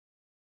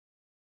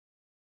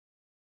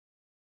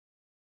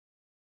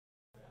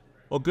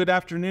Well, good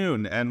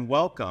afternoon and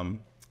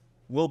welcome.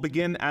 We'll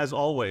begin, as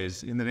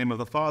always, in the name of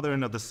the Father,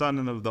 and of the Son,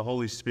 and of the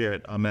Holy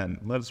Spirit. Amen.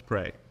 Let us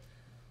pray.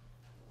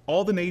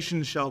 All the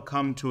nations shall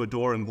come to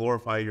adore and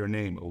glorify your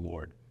name, O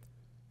Lord.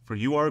 For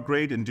you are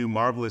great and do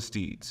marvelous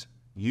deeds,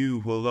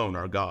 you who alone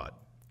are God.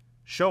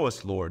 Show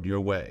us, Lord,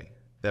 your way,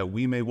 that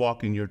we may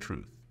walk in your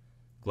truth.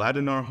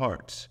 Gladden our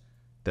hearts,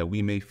 that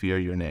we may fear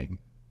your name.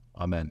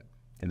 Amen.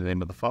 In the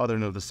name of the Father,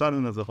 and of the Son,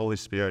 and of the Holy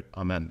Spirit.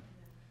 Amen.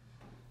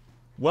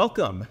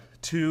 Welcome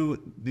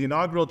to the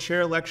inaugural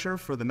chair lecture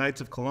for the Knights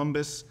of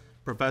Columbus,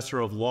 Professor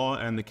of Law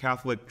and the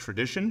Catholic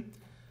Tradition,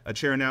 a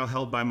chair now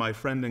held by my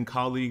friend and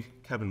colleague,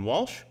 Kevin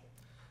Walsh,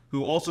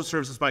 who also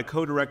serves as my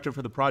co-director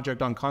for the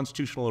project on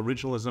constitutional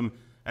originalism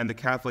and the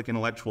Catholic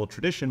intellectual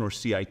tradition, or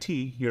CIT,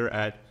 here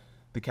at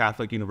the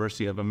Catholic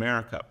University of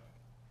America.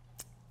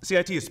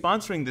 CIT is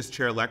sponsoring this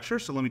chair lecture,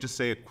 so let me just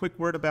say a quick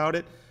word about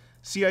it.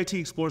 CIT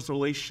explores the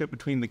relationship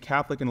between the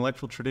Catholic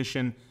intellectual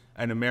tradition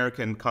and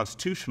American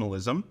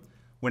constitutionalism.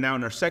 We're now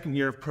in our second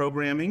year of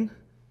programming.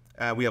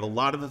 We have a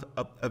lot of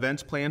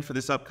events planned for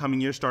this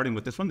upcoming year, starting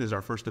with this one. This is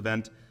our first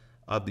event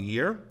of the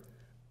year.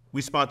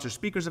 We sponsor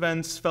speakers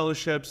events,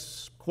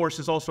 fellowships,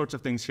 courses, all sorts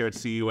of things here at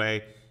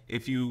CUA.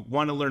 If you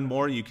want to learn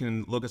more, you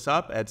can look us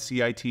up at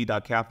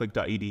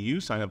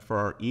cit.catholic.edu, sign up for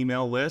our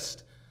email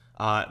list,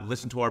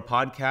 listen to our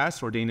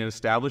podcast, Ordained and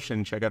Established,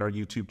 and check out our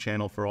YouTube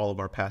channel for all of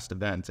our past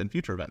events and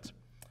future events.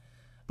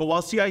 But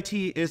while CIT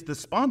is the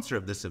sponsor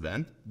of this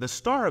event, the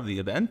star of the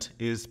event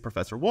is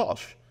Professor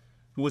Walsh,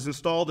 who was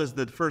installed as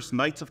the first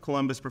Knights of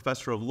Columbus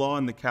Professor of Law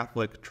in the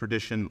Catholic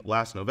tradition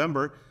last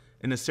November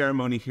in a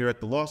ceremony here at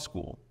the law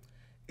school.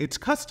 It's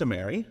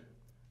customary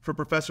for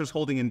professors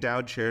holding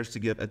endowed chairs to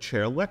give a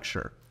chair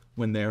lecture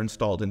when they're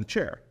installed in the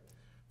chair.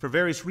 For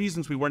various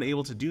reasons, we weren't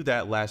able to do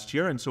that last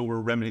year, and so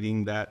we're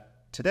remedying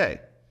that today.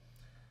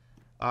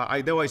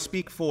 I know I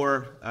speak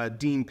for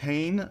Dean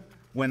Payne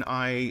when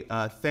I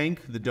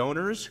thank the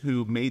donors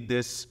who made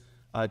this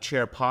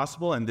chair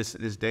possible and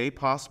this day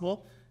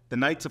possible. The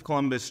Knights of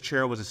Columbus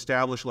chair was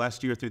established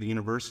last year through the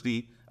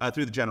university,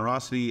 through the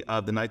generosity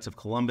of the Knights of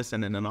Columbus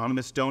and an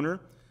anonymous donor.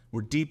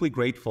 We're deeply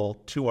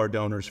grateful to our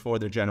donors for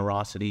their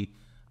generosity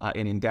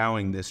in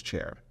endowing this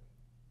chair.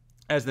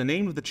 As the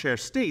name of the chair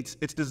states,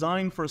 it's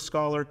designed for a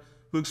scholar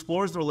who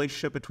explores the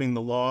relationship between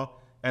the law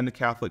and the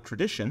Catholic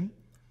tradition,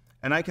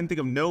 and I can think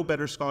of no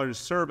better scholar to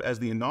serve as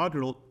the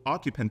inaugural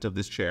occupant of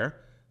this chair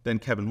than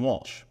Kevin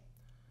Walsh.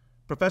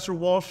 Professor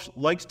Walsh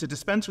likes to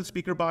dispense with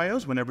speaker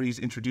bios whenever he's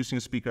introducing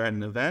a speaker at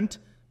an event,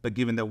 but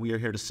given that we are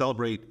here to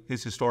celebrate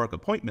his historic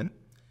appointment,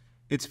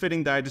 it's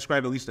fitting that I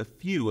describe at least a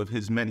few of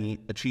his many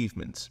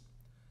achievements.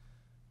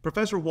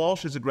 Professor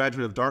Walsh is a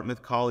graduate of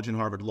Dartmouth College and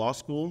Harvard Law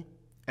School,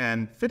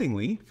 and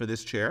fittingly for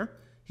this chair,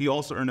 he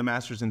also earned a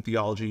master's in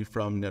theology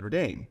from Notre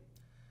Dame.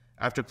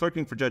 After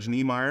clerking for Judge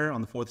Niemeyer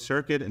on the Fourth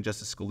Circuit and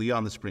Justice Scalia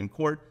on the Supreme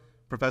Court,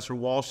 Professor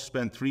Walsh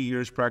spent 3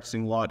 years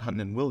practicing law at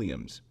Hutton &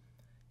 Williams.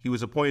 He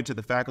was appointed to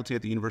the faculty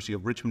at the University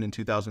of Richmond in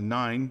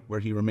 2009, where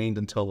he remained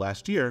until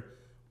last year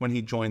when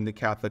he joined the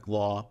Catholic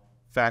law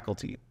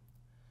faculty.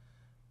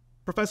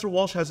 Professor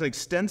Walsh has an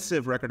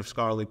extensive record of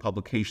scholarly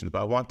publications,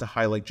 but I want to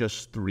highlight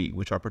just 3,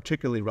 which are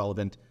particularly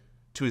relevant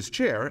to his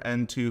chair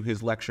and to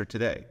his lecture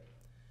today.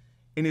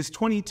 In his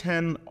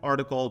 2010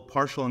 article,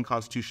 Partial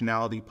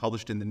Unconstitutionality,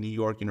 published in the New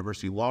York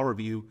University Law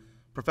Review,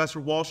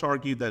 Professor Walsh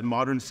argued that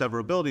modern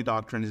severability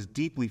doctrine is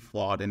deeply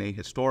flawed and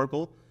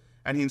ahistorical,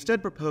 and he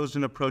instead proposed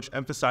an approach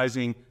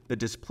emphasizing the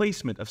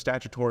displacement of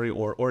statutory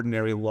or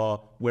ordinary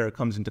law where it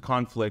comes into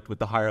conflict with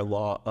the higher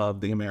law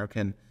of the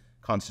American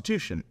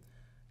Constitution.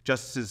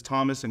 Justices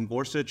Thomas and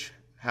Gorsuch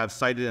have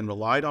cited and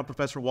relied on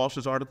Professor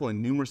Walsh's article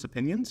in numerous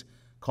opinions,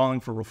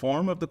 calling for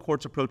reform of the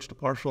court's approach to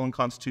partial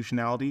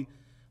unconstitutionality,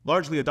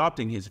 largely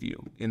adopting his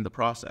view in the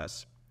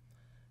process.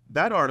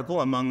 That article,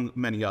 among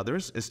many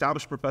others,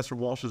 established Professor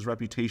Walsh's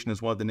reputation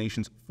as one of the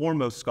nation's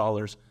foremost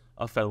scholars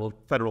of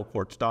federal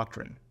courts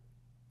doctrine.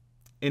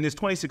 In his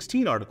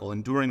 2016 article,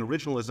 Enduring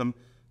Originalism,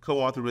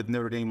 co-authored with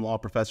Notre Dame law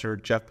professor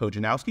Jeff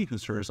Pojanowski, who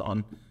serves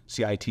on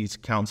CIT's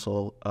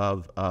Council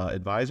of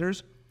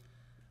Advisors,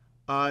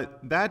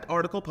 that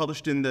article,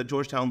 published in the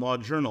Georgetown Law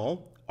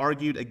Journal,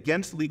 argued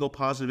against legal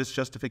positivist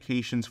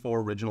justifications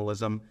for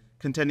originalism,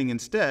 contending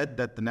instead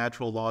that the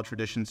natural law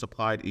tradition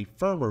supplied a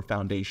firmer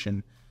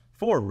foundation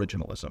for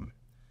originalism.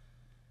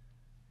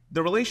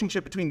 The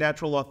relationship between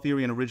natural law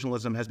theory and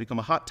originalism has become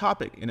a hot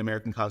topic in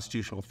American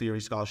constitutional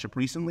theory scholarship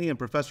recently, and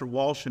Professor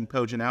Walsh and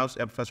Professor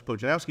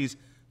Pojanowski's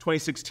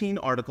 2016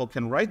 article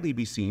can rightly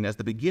be seen as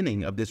the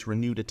beginning of this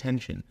renewed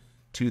attention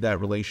to that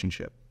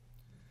relationship.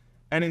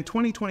 And in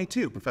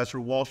 2022, Professor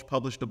Walsh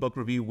published a book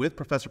review with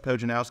Professor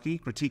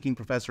Pojanowski, critiquing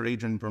Professor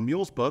Adrian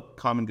Vermeule's book,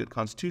 Common Good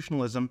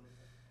Constitutionalism.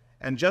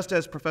 And just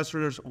as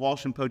Professors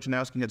Walsh and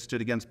Pojanowski had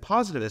stood against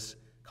positivist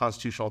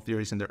constitutional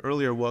theories in their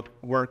earlier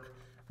work,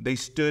 they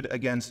stood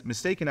against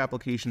mistaken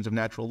applications of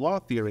natural law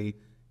theory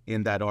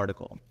in that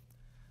article.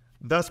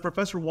 Thus,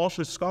 Professor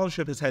Walsh's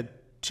scholarship has had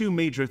 2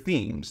 major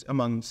themes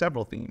among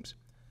several themes.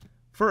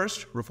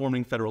 First,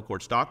 reforming federal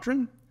courts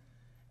doctrine,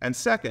 and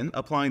second,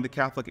 applying the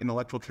Catholic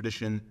intellectual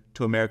tradition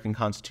to American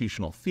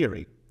constitutional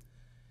theory.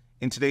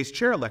 In today's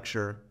chair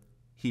lecture,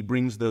 he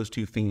brings those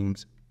two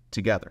themes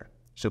together.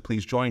 So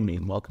please join me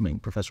in welcoming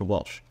Professor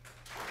Walsh.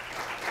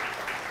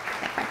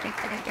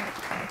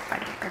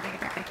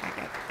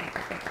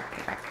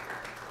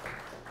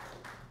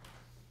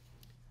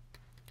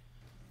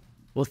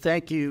 Well,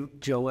 thank you,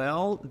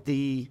 Joel.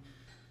 The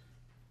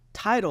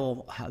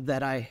title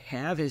that I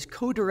have is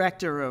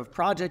co-director of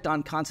Project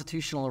on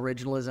Constitutional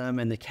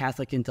Originalism and the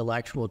Catholic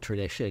Intellectual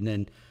Tradition,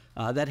 and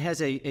that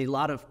has a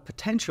lot of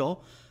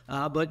potential,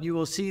 but you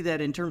will see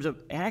that in terms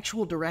of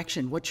actual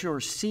direction, what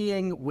you're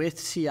seeing with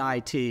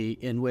CIT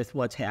and with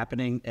what's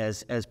happening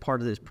as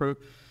part of this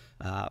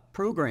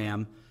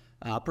program,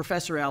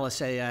 Professor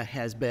Alicea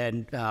has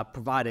been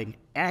providing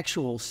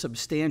actual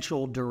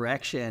substantial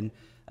direction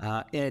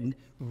and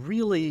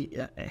really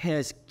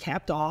has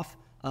capped off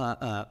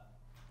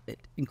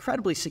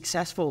incredibly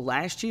successful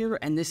last year,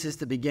 and this is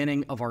the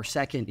beginning of our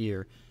second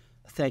year.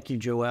 Thank you,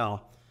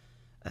 Joel.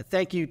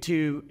 Thank you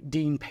to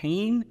Dean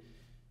Payne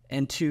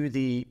and to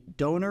the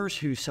donors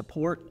who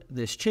support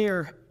this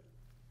chair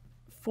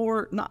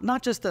for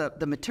not just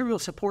the material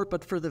support,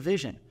 but for the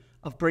vision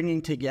of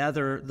bringing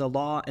together the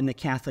law and the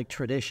Catholic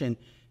tradition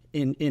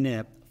in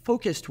a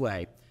focused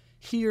way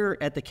here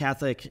at the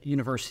Catholic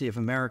University of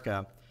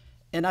America.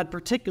 And I'd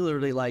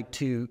particularly like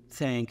to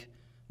thank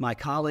my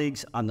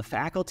colleagues on the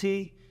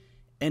faculty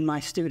and my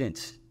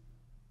students.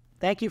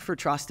 Thank you for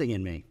trusting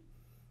in me.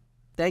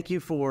 Thank you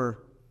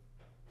for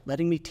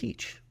letting me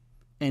teach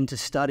and to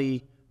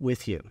study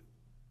with you.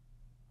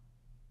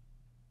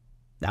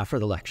 Now for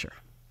the lecture.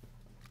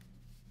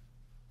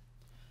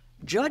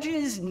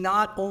 Judges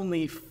not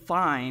only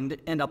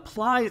find and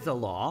apply the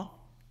law,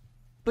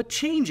 but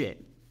change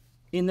it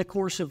in the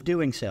course of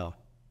doing so.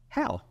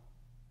 How?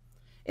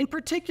 In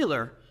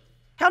particular,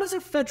 how does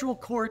a federal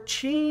court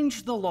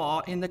change the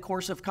law in the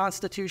course of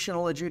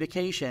constitutional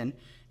adjudication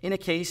in a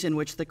case in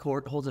which the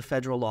court holds a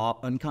federal law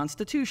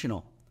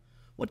unconstitutional?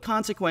 What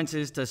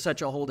consequences does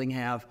such a holding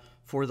have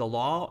for the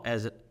law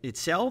as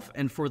itself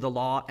and for the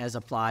law as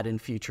applied in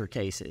future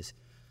cases?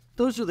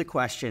 Those are the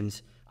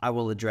questions I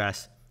will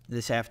address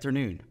this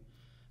afternoon.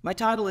 My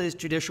title is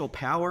Judicial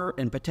Power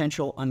and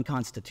Potential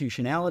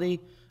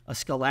Unconstitutionality, a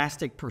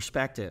Scholastic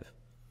Perspective.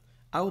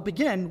 I will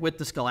begin with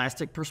the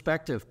scholastic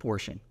perspective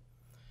portion.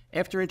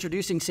 After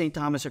introducing St.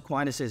 Thomas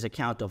Aquinas'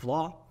 account of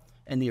law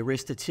and the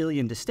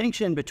Aristotelian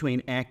distinction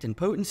between act and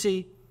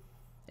potency,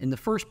 in the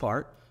first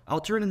part, I'll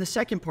turn in the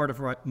second part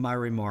of my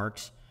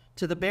remarks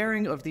to the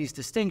bearing of these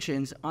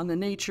distinctions on the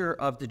nature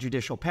of the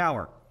judicial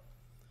power.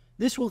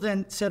 This will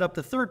then set up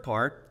the third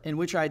part, in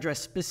which I address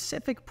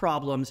specific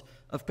problems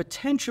of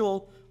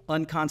potential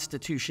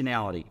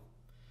unconstitutionality,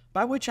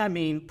 by which I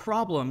mean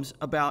problems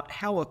about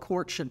how a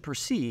court should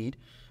proceed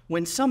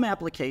when some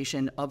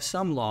application of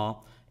some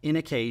law in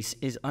a case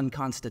is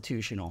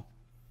unconstitutional.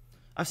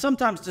 I've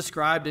sometimes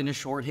described in a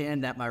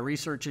shorthand that my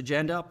research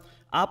agenda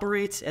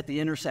operates at the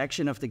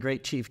intersection of the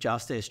great Chief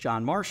Justice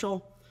John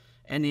Marshall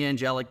and the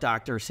angelic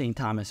Dr. St.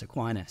 Thomas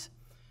Aquinas.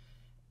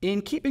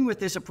 In keeping with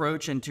this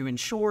approach and to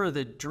ensure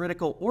the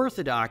juridical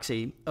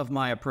orthodoxy of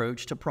my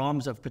approach to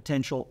problems of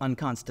potential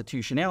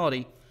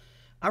unconstitutionality,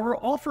 I will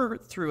offer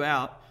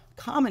throughout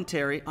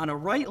commentary on a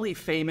rightly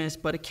famous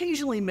but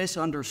occasionally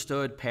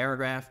misunderstood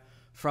paragraph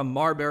from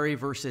Marbury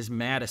versus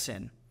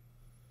Madison,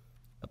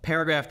 a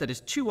paragraph that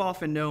is too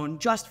often known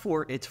just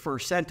for its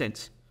first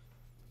sentence.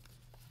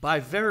 By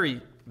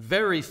very,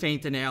 very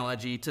faint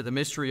analogy to the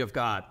mystery of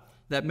God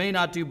that may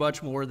not do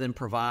much more than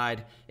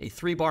provide a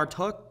 3-bar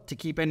hook to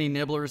keep any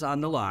nibblers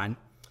on the line,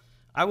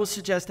 I will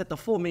suggest that the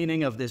full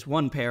meaning of this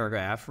one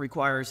paragraph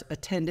requires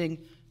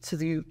attending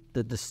to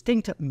the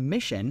distinct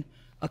mission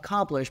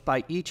accomplished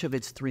by each of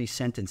its 3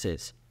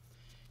 sentences.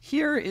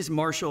 Here is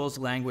Marshall's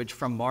language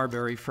from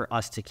Marbury for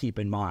us to keep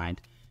in mind,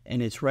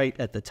 and it's right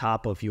at the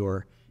top of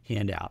your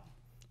handout,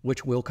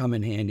 which will come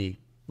in handy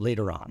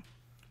later on.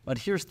 But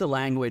here's the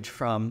language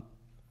from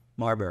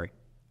Marbury.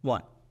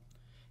 1.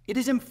 It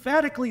is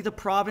emphatically the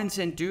province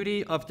and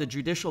duty of the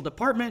judicial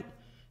department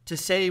to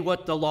say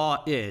what the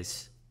law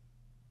is.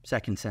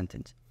 Second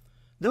sentence.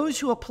 Those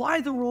who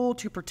apply the rule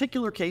to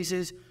particular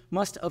cases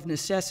must of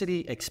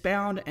necessity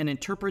expound and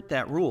interpret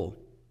that rule.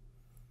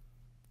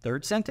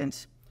 Third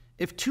sentence.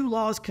 If 2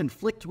 laws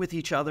conflict with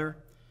each other,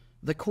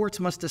 the courts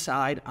must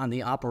decide on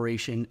the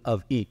operation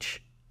of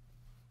each.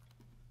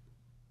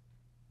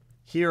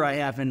 Here I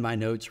have in my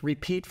notes,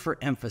 repeat for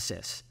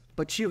emphasis,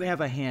 but you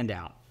have a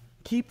handout.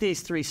 Keep these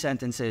 3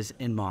 sentences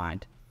in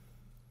mind.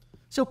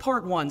 So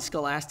part 1,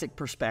 scholastic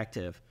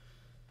perspective.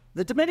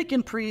 The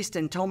Dominican priest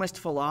and Thomist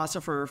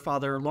philosopher,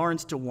 Father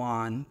Lawrence de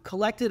Wanne,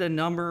 collected a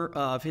number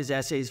of his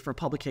essays for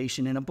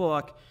publication in a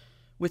book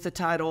with the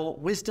title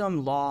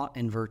Wisdom, Law,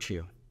 and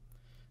Virtue.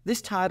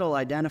 This title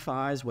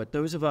identifies what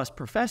those of us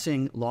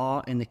professing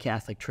law in the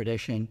Catholic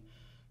tradition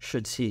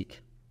should seek.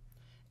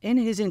 In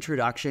his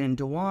introduction,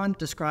 de Wanne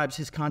describes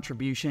his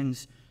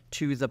contributions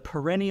to the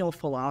perennial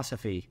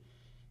philosophy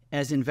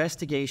as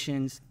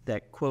investigations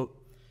that,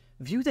 quote,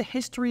 view the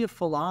history of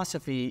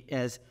philosophy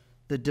as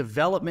the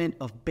development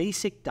of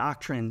basic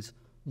doctrines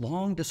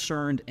long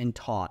discerned and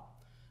taught,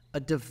 a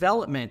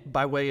development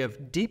by way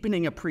of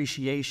deepening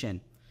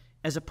appreciation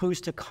as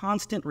opposed to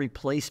constant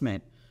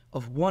replacement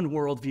of one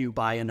worldview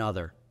by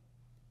another.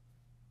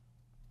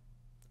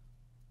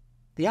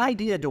 The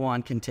idea,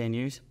 Dewan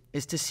continues,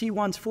 is to see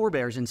one's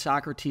forebears in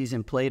Socrates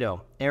and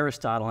Plato,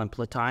 Aristotle and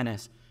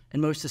Plotinus,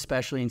 and most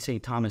especially in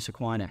St. Thomas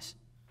Aquinas.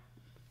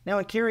 Now,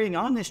 in carrying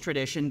on this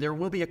tradition, there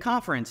will be a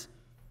conference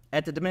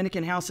at the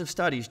Dominican House of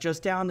Studies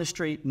just down the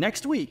street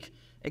next week,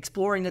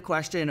 exploring the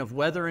question of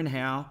whether and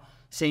how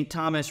St.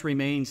 Thomas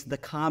remains the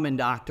common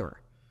doctor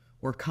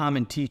or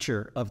common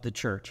teacher of the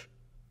Church.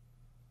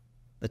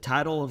 The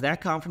title of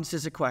that conference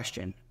is a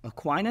question: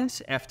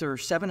 Aquinas, after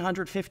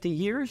 750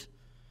 years,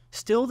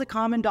 still the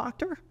common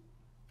doctor?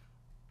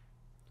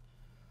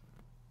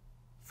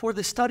 For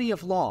the study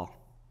of law,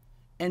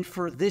 and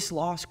for this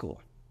law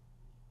school,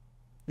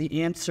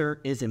 the answer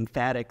is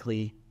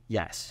emphatically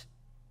yes.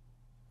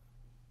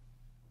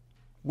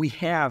 We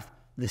have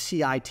the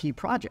CIT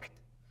project.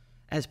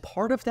 As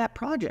part of that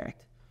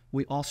project,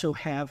 we also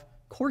have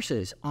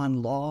courses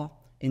on law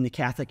in the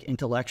Catholic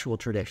intellectual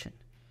tradition.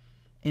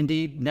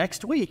 Indeed,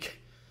 next week,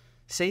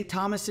 St.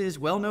 Thomas's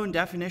well-known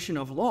definition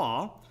of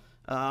law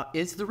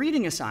is the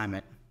reading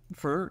assignment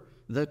for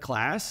the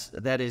class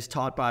that is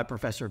taught by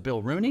Professor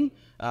Bill Rooney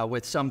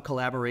with some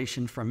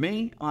collaboration from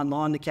me on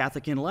law in the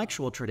Catholic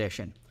intellectual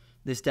tradition.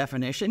 This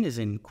definition is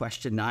in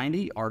question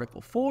 90, Article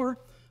 4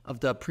 of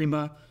the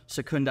Prima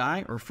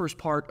Secundae, or first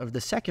part of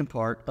the second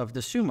part of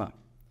the Summa.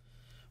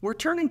 We're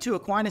turning to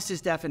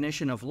Aquinas'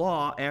 definition of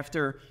law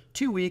after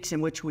 2 weeks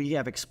in which we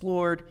have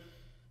explored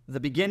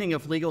the beginning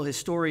of legal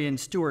historian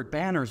Stuart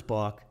Banner's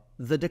book,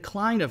 The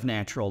Decline of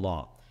Natural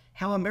Law,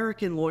 how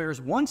American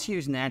lawyers once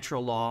used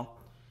natural law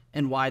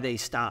and why they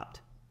stopped.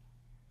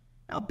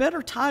 Now, a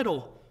better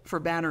title for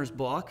Banner's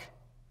book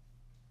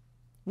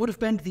would have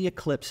been The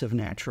Eclipse of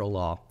Natural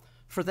Law,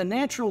 for the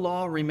natural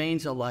law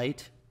remains a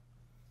light,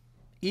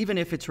 even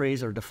if its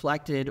rays are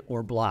deflected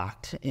or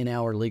blocked in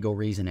our legal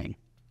reasoning.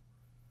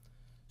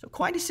 So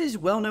Aquinas'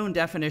 well-known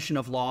definition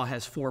of law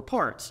has 4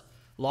 parts.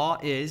 Law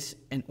is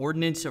an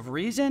ordinance of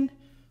reason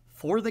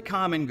for the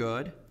common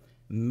good,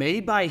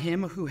 made by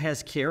him who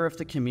has care of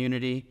the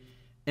community,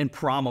 and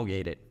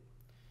promulgated.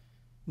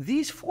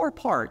 These 4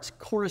 parts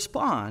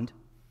correspond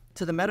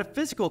to the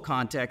metaphysical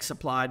context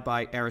supplied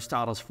by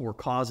Aristotle's 4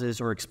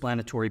 causes or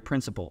explanatory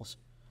principles.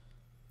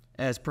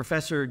 As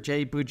Professor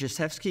J.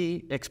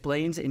 Budziszewski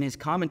explains in his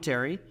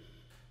commentary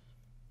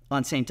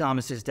on St.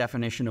 Thomas's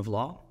definition of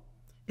law,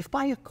 if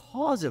by a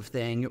cause of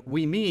thing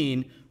we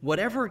mean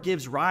whatever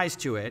gives rise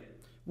to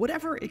it,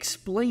 whatever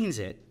explains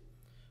it,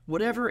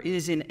 whatever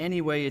is in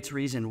any way its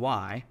reason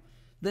why,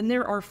 then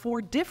there are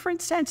 4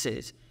 different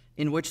senses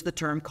in which the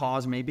term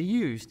cause may be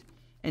used.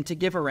 And to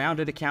give a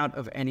rounded account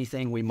of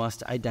anything, we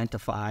must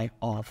identify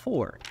all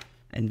 4.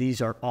 And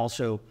these are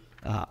also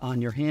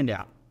on your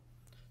handout.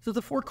 So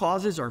the 4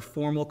 causes are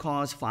formal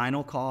cause,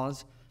 final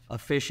cause,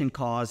 efficient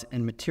cause,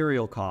 and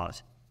material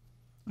cause.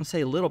 I'll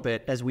say a little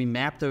bit as we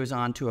map those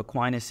onto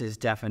Aquinas'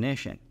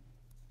 definition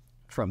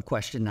from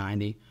question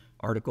 90,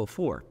 Article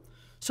 4.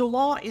 So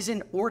law is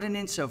an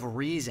ordinance of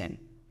reason.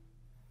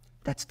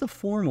 That's the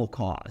formal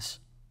cause.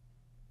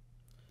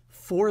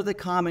 For the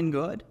common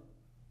good,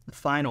 the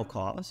final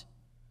cause.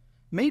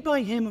 Made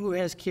by him who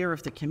has care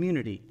of the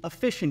community,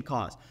 efficient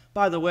cause.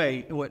 By the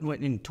way,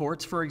 in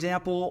torts, for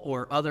example,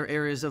 or other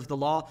areas of the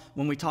law,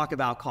 when we talk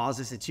about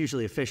causes, it's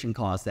usually efficient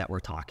cause that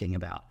we're talking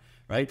about,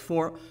 right?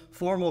 For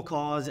formal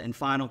cause and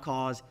final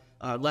cause,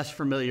 less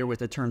familiar with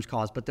the terms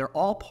cause, but they're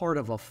all part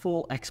of a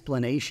full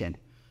explanation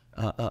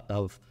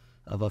of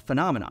a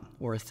phenomenon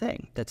or a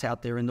thing that's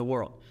out there in the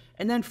world.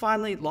 And then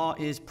finally, law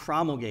is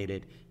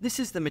promulgated. This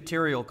is the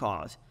material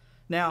cause.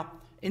 Now,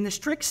 in the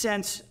strict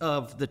sense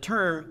of the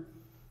term,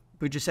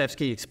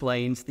 Budziszewski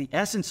explains, the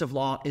essence of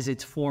law is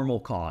its formal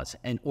cause,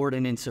 an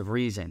ordinance of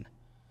reason.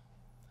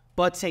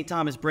 But St.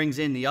 Thomas brings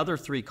in the other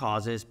 3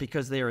 causes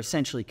because they are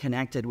essentially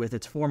connected with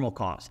its formal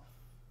cause.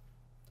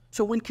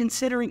 So when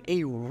considering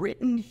a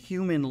written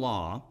human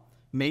law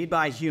made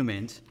by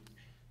humans,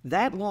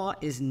 that law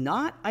is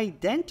not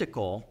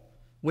identical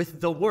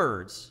with the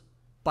words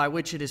by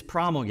which it is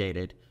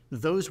promulgated.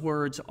 Those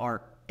words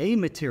are a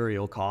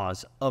material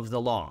cause of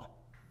the law.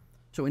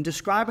 So in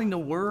describing the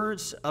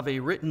words of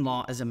a written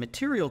law as a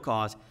material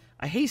cause,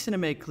 I hasten to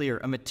make clear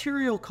a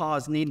material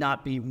cause need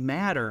not be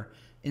matter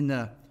in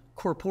the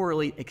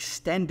corporeally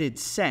extended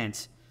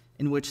sense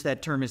in which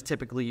that term is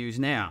typically used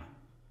now.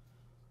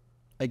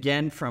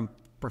 Again, from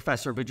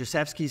Professor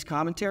Budziszewski's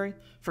commentary,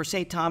 for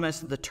St.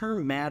 Thomas, the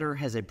term matter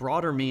has a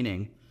broader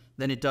meaning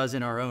than it does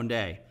in our own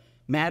day.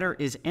 Matter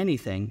is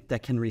anything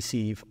that can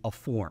receive a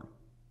form.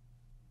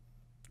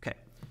 Okay,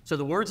 so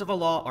the words of a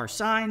law are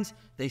signs.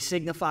 They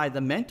signify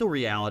the mental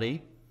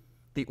reality,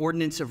 the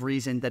ordinance of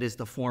reason that is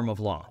the form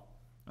of law.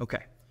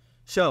 Okay,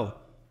 so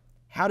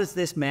how does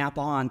this map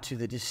on to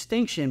the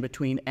distinction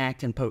between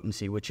act and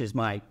potency, which is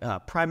my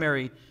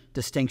primary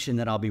distinction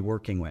that I'll be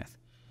working with?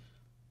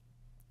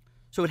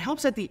 So it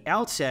helps at the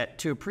outset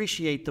to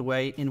appreciate the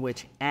way in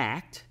which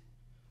act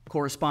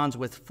corresponds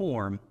with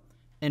form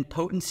and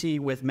potency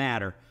with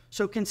matter.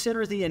 So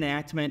consider the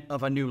enactment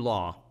of a new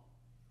law.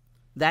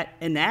 That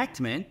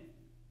enactment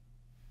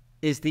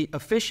is the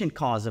efficient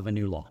cause of a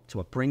new law. It's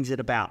what brings it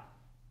about.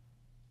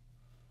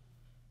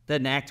 The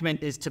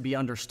enactment is to be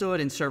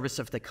understood in service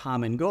of the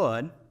common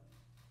good,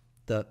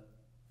 the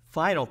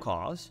final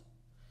cause.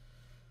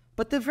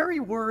 But the very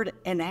word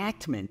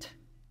enactment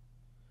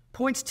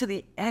points to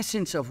the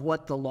essence of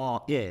what the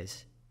law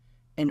is,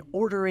 an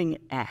ordering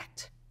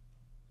act.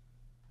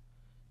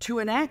 To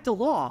enact a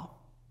law,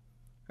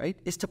 right,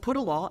 is to put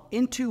a law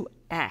into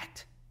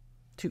act,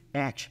 to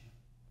action.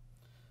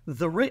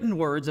 The written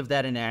words of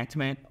that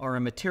enactment are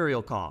a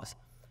material cause.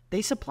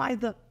 They supply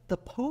the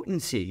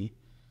potency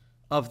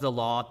of the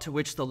law to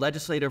which the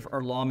legislative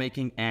or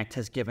lawmaking act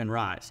has given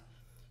rise.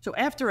 So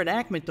after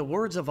enactment, the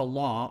words of a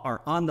law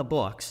are on the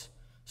books,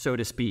 so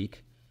to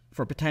speak,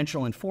 for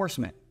potential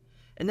enforcement.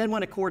 And then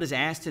when a court is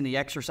asked in the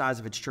exercise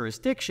of its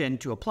jurisdiction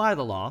to apply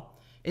the law,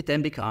 it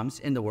then becomes,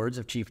 in the words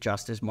of Chief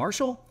Justice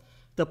Marshall,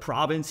 the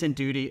province and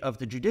duty of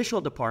the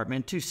judicial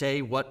department to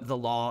say what the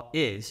law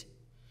is.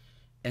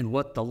 And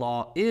what the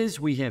law is,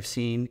 we have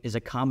seen, is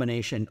a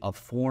combination of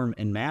form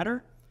and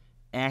matter,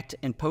 act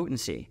and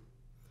potency.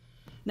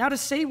 Now, to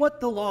say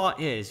what the law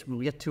is, we'll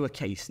get to a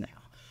case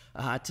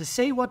now. To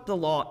say what the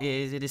law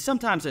is, it is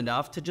sometimes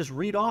enough to just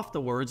read off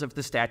the words of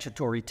the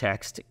statutory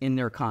text in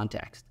their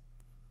context.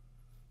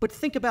 But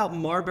think about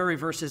Marbury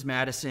versus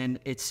Madison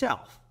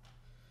itself.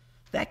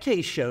 That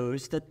case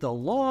shows that the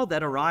law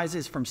that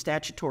arises from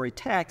statutory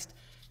text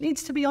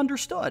needs to be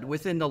understood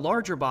within the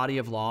larger body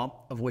of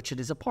law of which it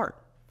is a part.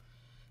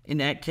 In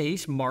that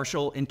case,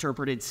 Marshall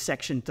interpreted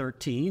Section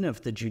 13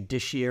 of the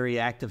Judiciary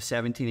Act of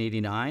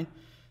 1789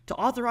 to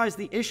authorize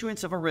the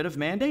issuance of a writ of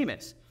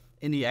mandamus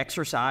in the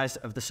exercise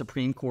of the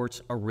Supreme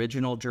Court's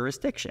original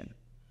jurisdiction.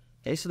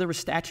 Okay, so there was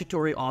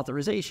statutory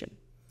authorization.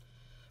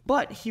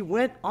 But he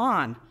went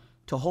on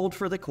to hold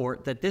for the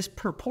court that this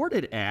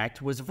purported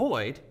act was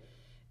void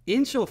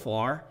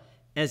insofar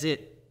as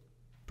it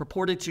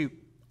purported to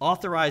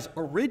authorize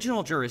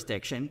original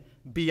jurisdiction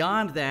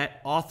beyond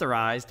that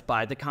authorized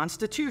by the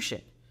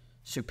Constitution,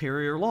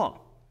 superior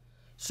law.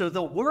 So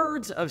the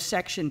words of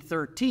Section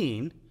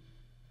 13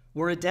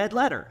 were a dead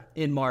letter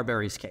in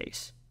Marbury's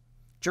case,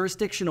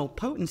 jurisdictional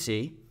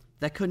potency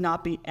that could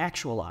not be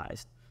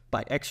actualized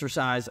by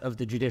exercise of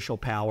the judicial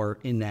power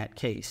in that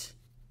case.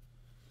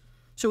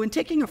 So in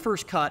taking a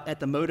first cut at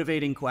the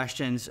motivating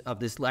questions of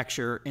this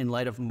lecture in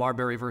light of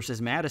Marbury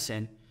versus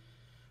Madison,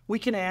 we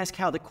can ask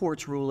how the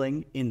court's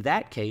ruling in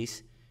that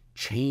case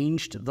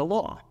changed the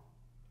law.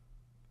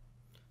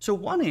 So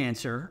one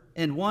answer,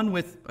 and one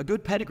with a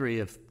good pedigree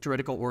of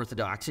juridical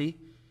orthodoxy,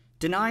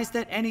 denies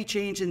that any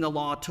change in the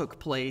law took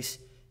place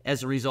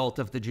as a result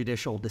of the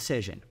judicial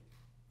decision.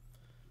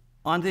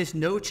 On this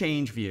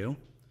no-change view,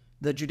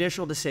 the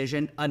judicial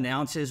decision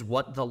announces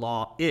what the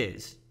law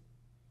is.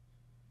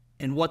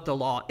 And what the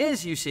law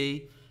is, you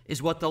see,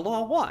 is what the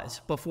law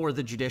was before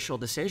the judicial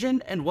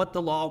decision and what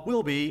the law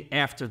will be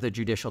after the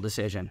judicial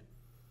decision.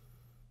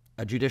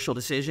 A judicial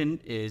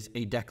decision is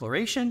a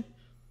declaration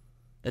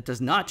that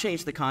does not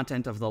change the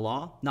content of the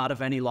law, not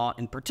of any law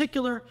in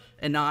particular,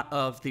 and not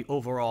of the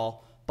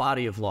overall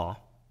body of law.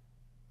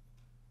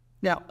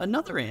 Now,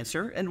 another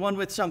answer, and one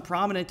with some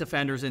prominent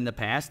defenders in the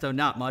past, though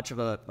not much of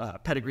a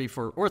pedigree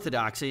for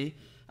orthodoxy,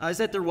 is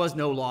that there was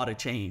no law to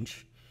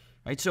change.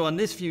 Right? So on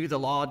this view, the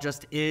law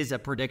just is a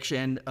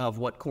prediction of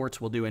what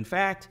courts will do in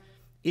fact.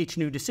 Each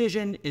new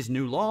decision is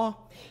new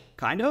law,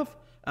 kind of,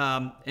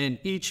 and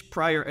each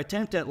prior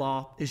attempt at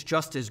law is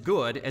just as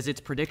good as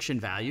its prediction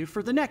value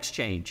for the next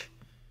change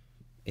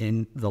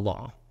in the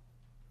law.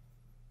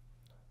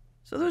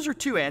 So those are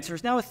two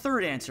answers. Now a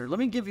third answer. Let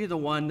me give you the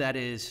one that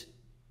is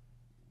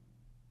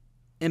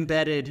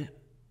embedded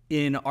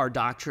in our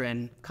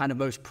doctrine kind of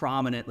most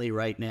prominently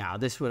right now.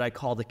 This is what I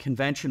call the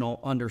conventional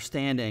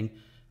understanding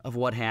of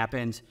what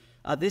happens.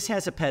 This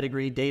has a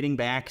pedigree dating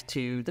back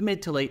to the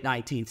mid to late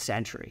 19th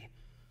century.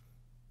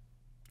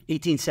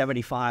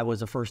 1875 was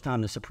the first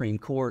time the Supreme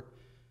Court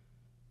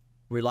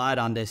relied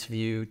on this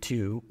view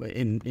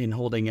in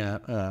holding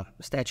a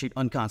statute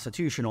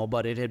unconstitutional,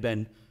 but it had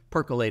been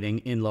percolating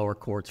in lower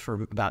courts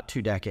for about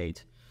 2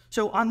 decades.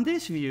 So on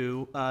this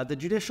view, the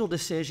judicial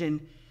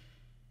decision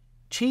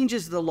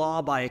changes the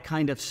law by a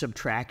kind of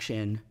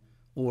subtraction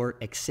or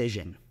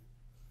excision.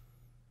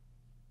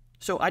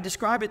 So I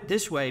describe it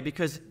this way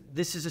because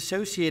this is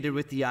associated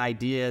with the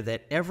idea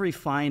that every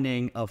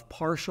finding of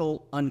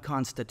partial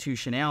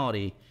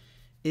unconstitutionality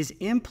is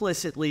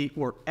implicitly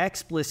or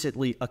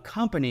explicitly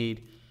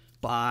accompanied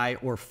by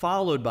or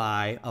followed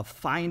by a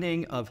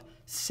finding of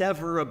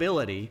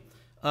severability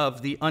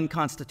of the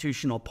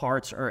unconstitutional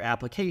parts or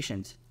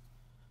applications.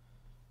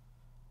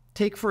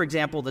 Take, for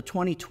example, the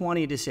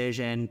 2020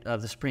 decision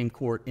of the Supreme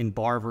Court in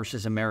Barr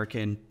versus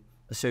American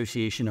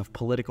Association of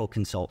Political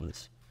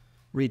Consultants.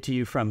 Read to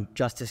you from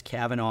Justice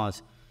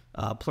Kavanaugh's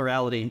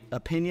plurality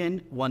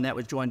opinion, one that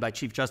was joined by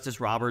Chief Justice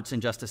Roberts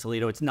and Justice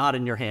Alito. It's not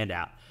in your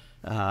handout.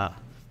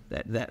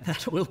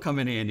 That will come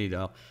in handy,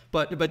 though.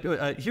 But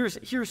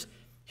here's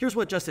Here's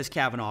what Justice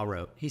Kavanaugh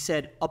wrote. He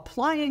said,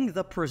 applying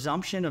the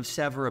presumption of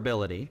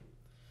severability,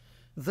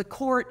 the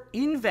court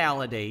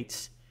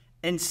invalidates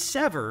and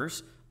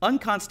severs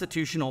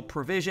unconstitutional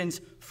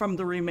provisions from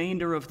the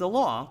remainder of the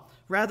law,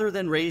 rather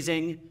than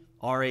raising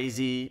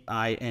razing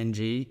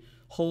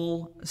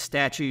whole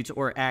statutes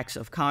or acts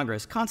of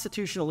Congress.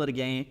 Constitutional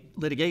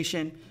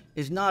litigation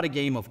is not a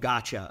game of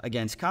gotcha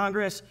against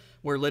Congress,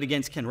 where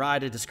litigants can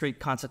ride a discrete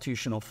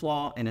constitutional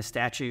flaw in a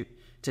statute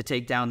to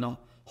take down the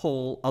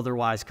whole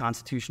otherwise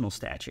constitutional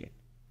statute.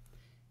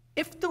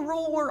 If the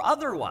rule were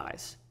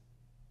otherwise,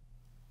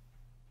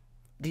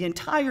 the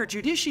entire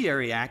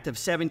Judiciary Act of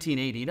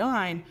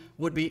 1789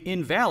 would be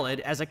invalid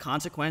as a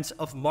consequence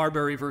of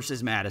Marbury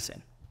versus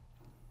Madison.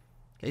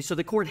 Okay, so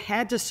the court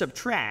had to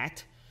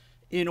subtract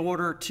in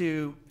order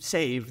to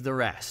save the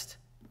rest.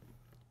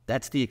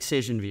 That's the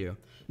excision view.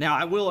 Now,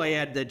 I will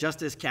add that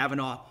Justice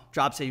Kavanaugh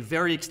drops a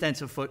very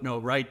extensive footnote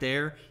right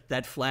there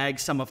that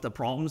flags some of the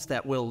problems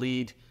that will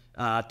lead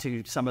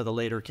to some of the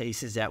later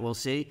cases that we'll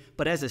see.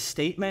 But as a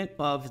statement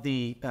of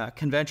the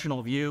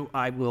conventional view,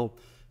 I will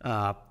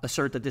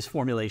assert that this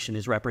formulation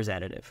is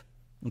representative.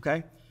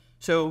 Okay?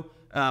 So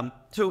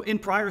in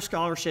prior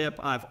scholarship,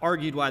 I've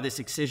argued why this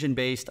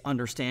excision-based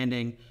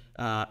understanding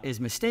is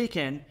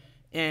mistaken.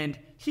 And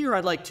here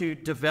I'd like to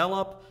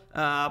develop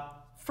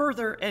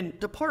further and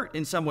depart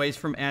in some ways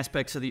from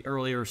aspects of the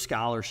earlier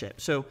scholarship.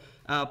 So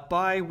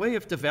by way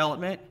of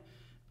development,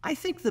 I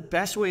think the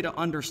best way to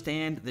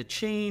understand the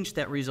change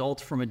that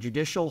results from a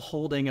judicial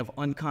holding of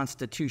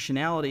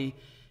unconstitutionality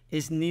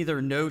is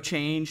neither no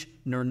change,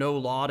 nor no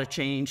law to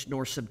change,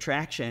 nor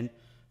subtraction,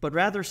 but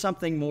rather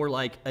something more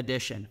like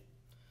addition.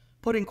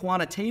 Put in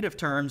quantitative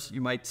terms,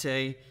 you might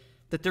say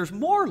that there's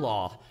more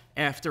law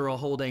after a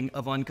holding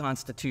of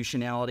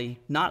unconstitutionality,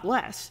 not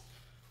less.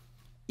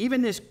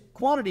 Even this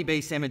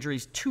quantity-based imagery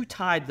is too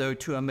tied, though,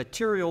 to a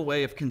material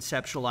way of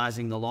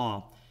conceptualizing the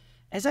law.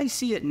 As I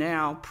see it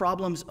now,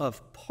 problems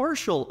of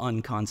partial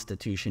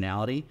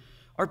unconstitutionality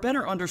are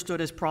better understood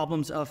as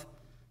problems of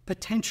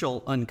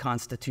potential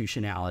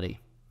unconstitutionality.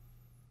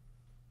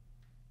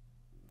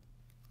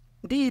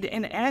 Indeed,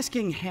 in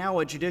asking how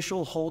a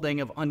judicial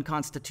holding of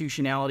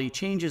unconstitutionality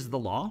changes the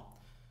law,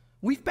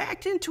 we've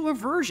backed into a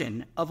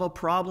version of a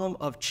problem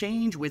of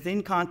change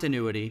within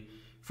continuity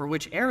for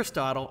which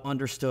Aristotle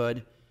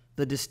understood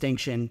the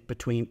distinction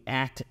between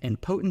act and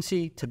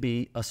potency to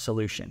be a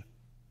solution.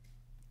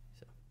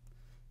 So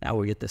now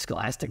we get the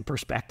scholastic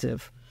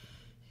perspective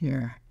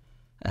here,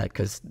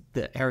 because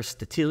the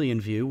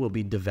Aristotelian view will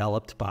be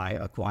developed by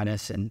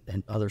Aquinas and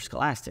other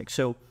scholastics.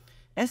 So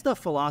as the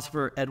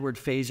philosopher Edward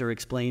Feser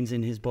explains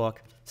in his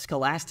book,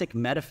 Scholastic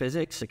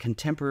Metaphysics, A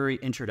Contemporary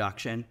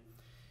Introduction,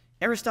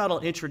 Aristotle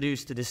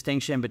introduced the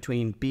distinction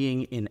between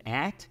being in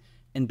act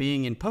and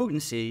being in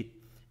potency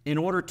in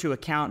order to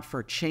account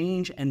for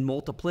change and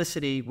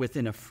multiplicity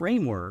within a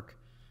framework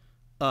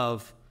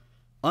of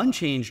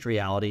unchanged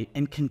reality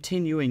and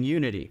continuing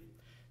unity.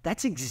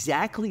 That's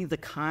exactly the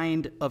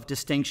kind of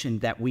distinction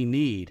that we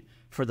need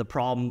for the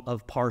problem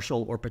of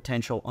partial or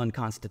potential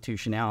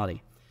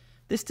unconstitutionality.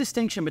 This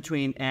distinction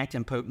between act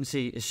and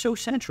potency is so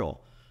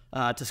central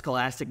to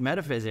scholastic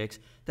metaphysics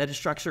that it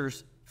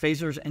structures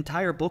Feser's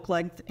entire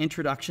book-length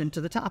introduction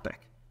to the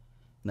topic.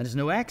 And that is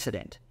no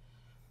accident.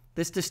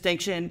 This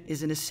distinction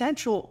is an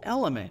essential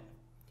element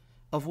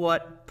of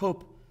what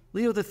Pope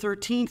Leo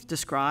XIII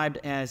described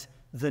as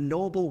the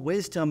noble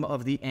wisdom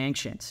of the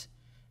ancients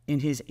in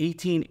his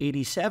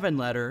 1887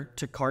 letter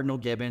to Cardinal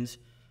Gibbons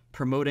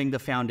promoting the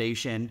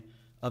foundation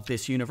of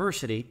this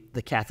university,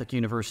 the Catholic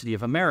University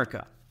of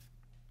America.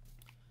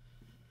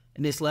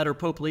 In this letter,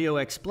 Pope Leo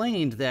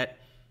explained that,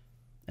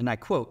 and I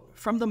quote,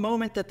 "From the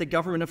moment that the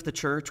government of the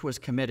church was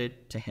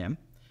committed to him,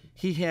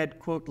 he had,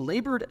 quote,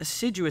 labored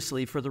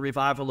assiduously for the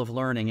revival of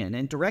learning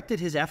and directed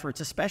his efforts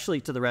especially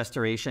to the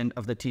restoration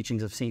of the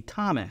teachings of St.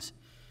 Thomas,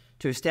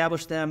 to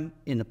establish them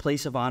in the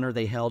place of honor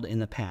they held in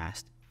the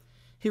past.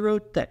 He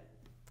wrote that,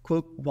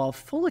 quote, while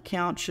full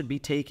account should be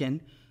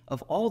taken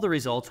of all the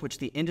results which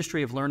the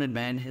industry of learned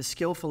men has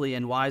skillfully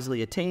and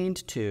wisely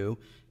attained to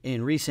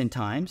in recent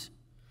times,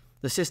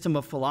 the system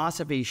of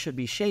philosophy should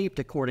be shaped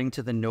according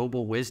to the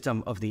noble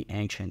wisdom of the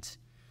ancients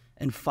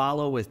and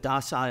follow with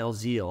docile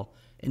zeal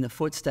in the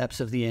footsteps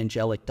of the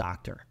angelic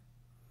doctor.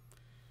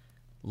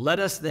 Let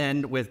us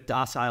then with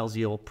docile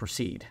zeal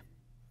proceed."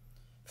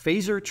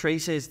 Feser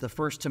traces the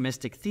first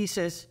Thomistic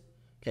thesis.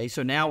 Okay,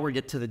 so now we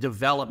get to the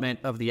development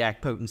of the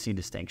act-potency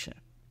distinction.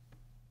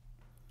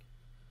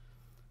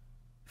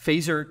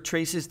 Feser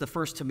traces the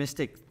first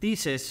Thomistic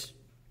thesis,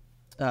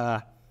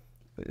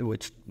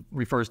 which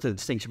refers to the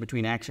distinction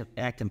between act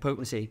and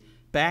potency,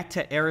 back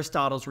to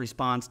Aristotle's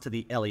response to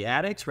the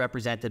Eleatics,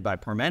 represented by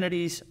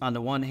Parmenides on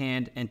the one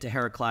hand, and to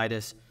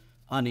Heraclitus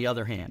on the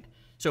other hand.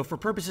 So for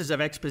purposes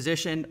of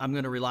exposition, I'm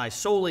going to rely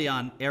solely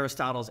on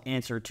Aristotle's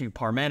answer to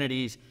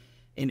Parmenides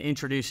in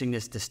introducing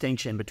this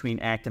distinction between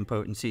act and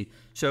potency.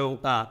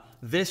 So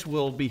this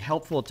will be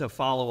helpful to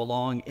follow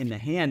along in the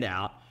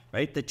handout,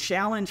 right? The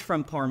challenge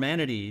from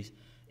Parmenides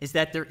is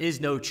that there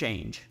is no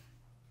change.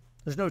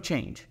 There's no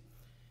change.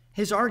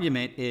 His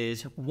argument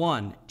is,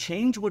 1,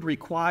 change would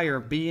require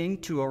being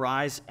to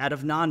arise out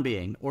of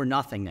non-being or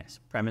nothingness,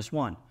 premise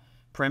 1.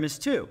 Premise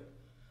 2,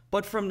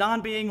 but from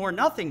non-being or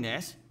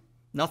nothingness,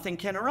 nothing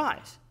can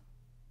arise.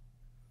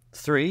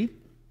 3,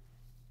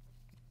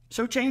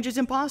 so change is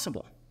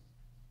impossible.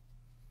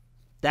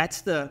 That's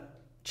the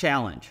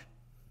challenge.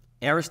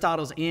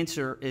 Aristotle's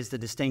answer is the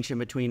distinction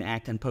between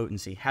act and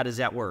potency. How does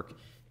that work?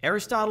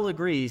 Aristotle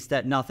agrees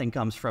that nothing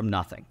comes from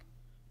nothing,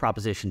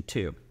 proposition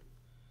 2.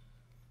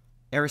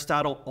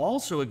 Aristotle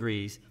also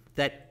agrees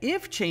that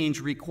if change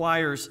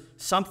requires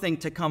something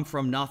to come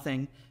from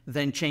nothing,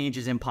 then change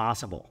is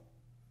impossible.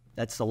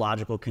 That's the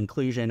logical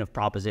conclusion of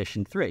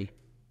proposition 3.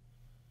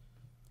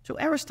 So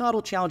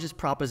Aristotle challenges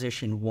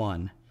proposition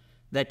 1,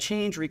 that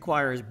change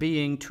requires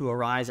being to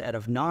arise out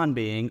of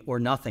non-being or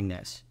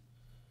nothingness.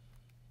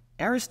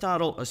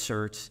 Aristotle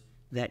asserts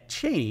that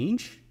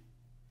change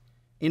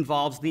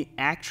involves the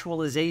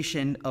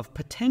actualization of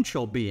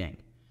potential being,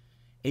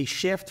 a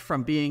shift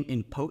from being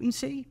in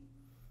potency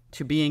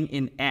to being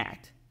in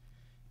act.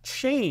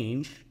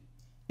 Change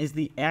is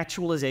the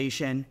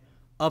actualization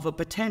of a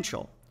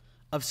potential,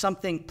 of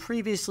something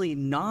previously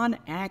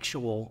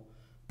non-actual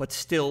but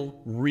still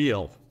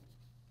real.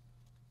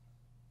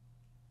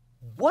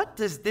 What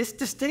does this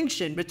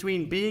distinction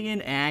between being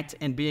in act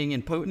and being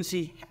in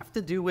potency have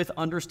to do with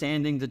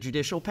understanding the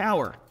judicial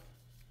power?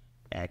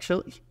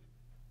 Actually,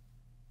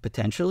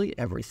 potentially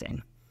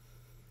everything.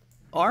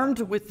 Armed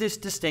with this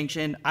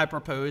distinction, I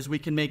propose we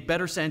can make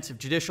better sense of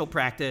judicial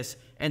practice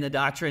and the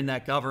doctrine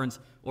that governs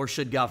or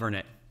should govern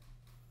it.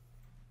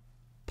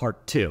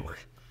 Part 2,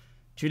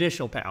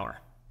 judicial power.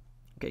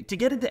 Okay, to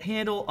get a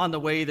handle on the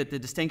way that the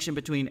distinction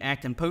between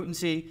act and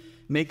potency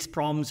makes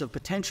problems of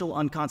potential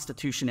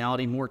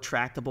unconstitutionality more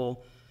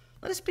tractable,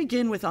 let us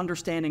begin with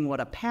understanding what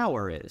a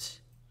power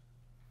is.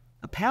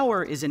 A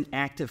power is an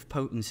active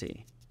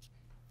potency.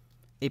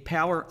 A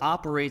power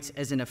operates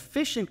as an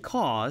efficient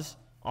cause,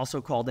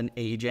 also called an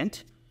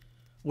agent,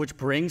 which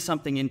brings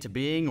something into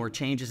being or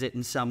changes it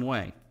in some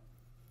way.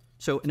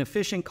 So an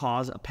efficient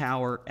cause, a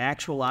power,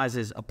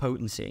 actualizes a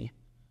potency,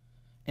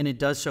 and it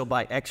does so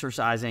by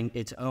exercising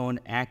its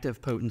own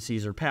active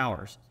potencies or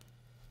powers.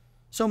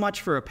 So much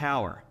for a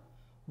power.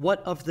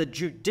 What of the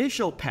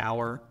judicial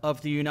power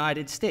of the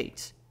United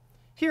States?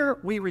 Here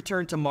we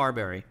return to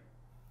Marbury.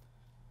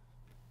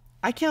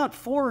 I count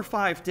 4 or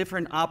 5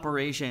 different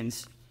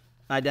operations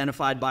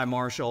identified by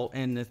Marshall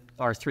in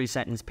our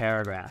 3-sentence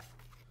paragraph.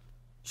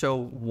 So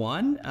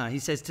 1, he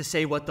says to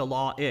say what the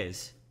law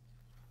is.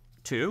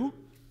 2,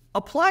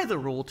 apply the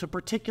rule to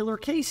particular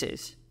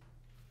cases.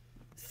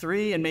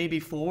 3 and maybe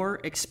 4,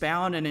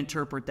 expound and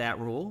interpret that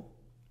rule.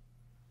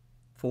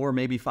 4,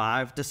 maybe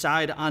 5,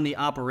 decide on the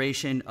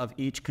operation of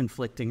each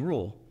conflicting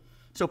rule.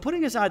 So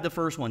putting aside the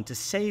first one, to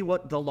say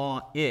what the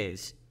law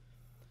is,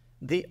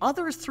 the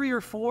other 3 or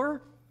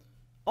 4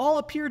 all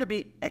appear to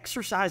be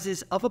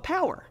exercises of a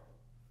power,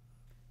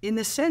 in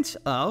the sense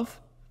of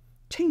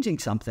changing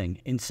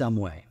something in some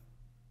way,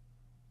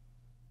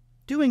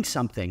 doing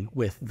something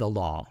with the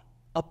law,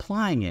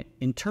 applying it,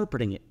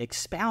 interpreting it,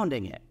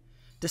 expounding it,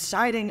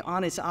 deciding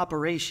on its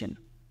operation.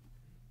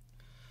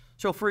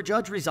 So for a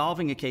judge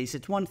resolving a case,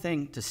 it's one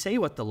thing to say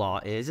what the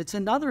law is, it's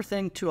another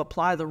thing to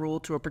apply the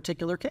rule to a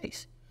particular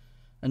case,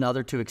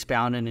 another to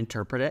expound and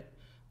interpret it,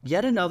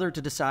 yet another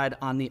to decide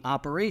on the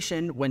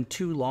operation when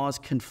 2 laws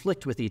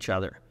conflict with each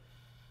other.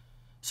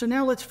 So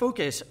now let's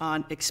focus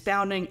on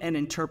expounding and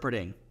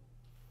interpreting.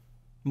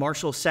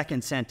 Marshall's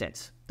second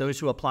sentence, those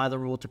who apply the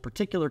rule to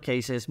particular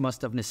cases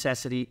must of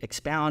necessity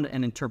expound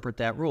and interpret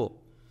that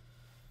rule.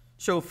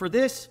 So for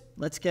this,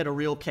 let's get a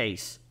real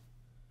case.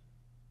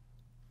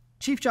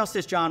 Chief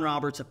Justice John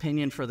Roberts'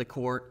 opinion for the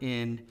court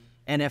in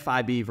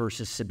NFIB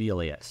versus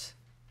Sebelius.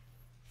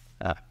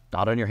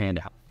 Not on your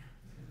handout.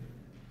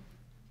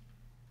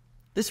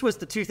 This was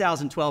the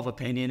 2012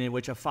 opinion in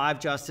which a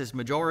 5-justice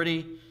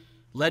majority,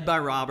 led by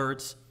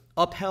Roberts,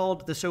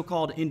 upheld the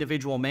so-called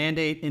individual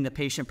mandate in the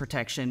Patient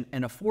Protection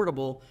and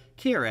Affordable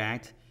Care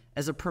Act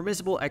as a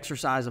permissible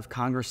exercise of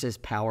Congress's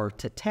power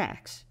to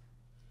tax.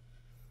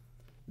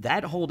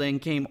 That holding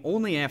came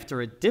only after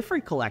a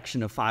different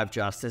collection of 5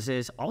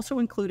 justices, also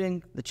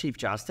including the Chief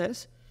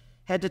Justice,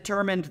 had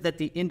determined that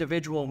the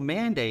individual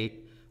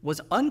mandate was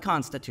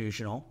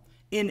unconstitutional,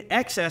 in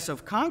excess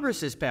of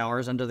Congress's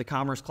powers under the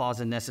Commerce Clause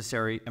and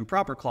Necessary and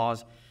Proper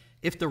Clause,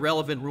 if the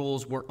relevant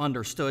rules were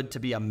understood to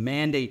be a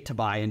mandate to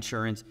buy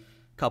insurance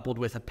coupled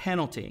with a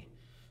penalty.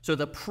 So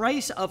the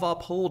price of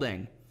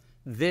upholding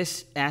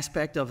this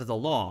aspect of the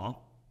law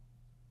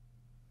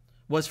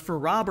was for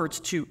Roberts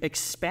to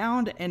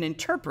expound and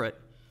interpret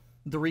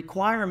the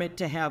requirement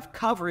to have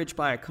coverage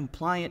by a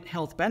compliant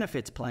health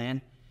benefits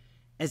plan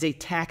as a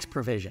tax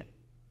provision,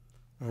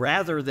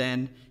 rather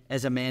than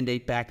as a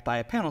mandate backed by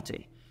a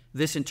penalty.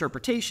 This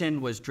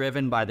interpretation was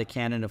driven by the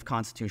canon of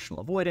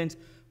constitutional avoidance,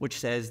 which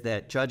says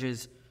that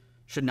judges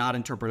should not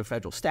interpret a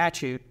federal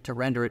statute to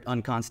render it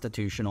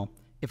unconstitutional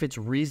if it's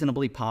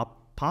reasonably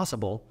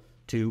possible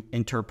to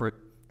interpret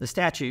the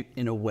statute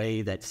in a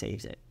way that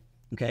saves it.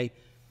 Okay?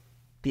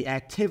 the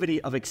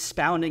activity of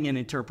expounding and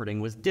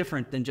interpreting was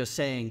different than just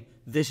saying,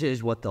 this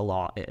is what the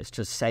law is,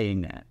 just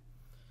saying that.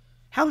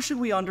 How should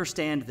we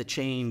understand the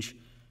change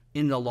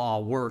in the law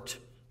worked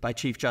by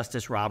Chief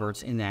Justice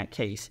Roberts in that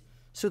case?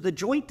 So the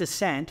joint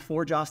dissent,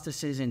 4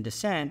 justices in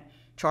dissent,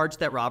 charged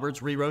that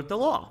Roberts rewrote the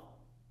law,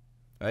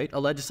 right? A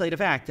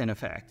legislative act, in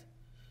effect.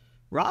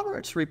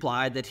 Roberts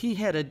replied that he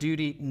had a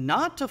duty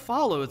not to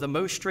follow the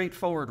most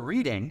straightforward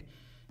reading,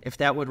 if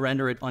that would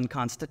render it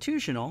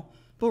unconstitutional,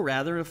 but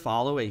rather to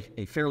follow a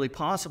fairly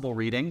possible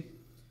reading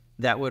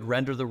that would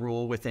render the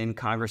rule within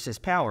Congress's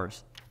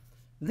powers.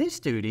 This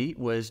duty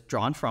was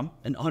drawn from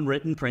an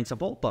unwritten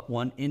principle, but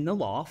one in the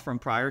law from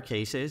prior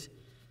cases,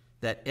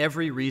 that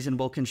every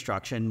reasonable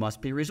construction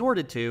must be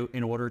resorted to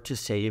in order to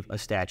save a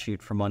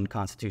statute from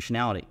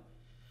unconstitutionality.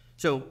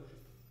 So,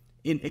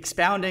 in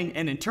expounding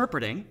and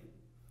interpreting,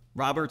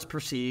 Roberts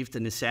perceived the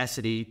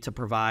necessity to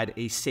provide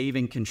a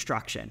saving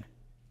construction.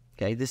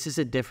 Okay, this is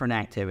a different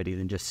activity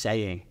than just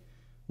saying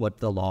what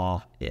the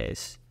law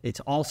is. It's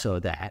also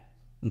that,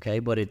 okay,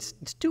 but it's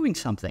doing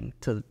something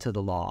to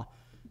the law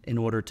in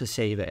order to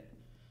save it.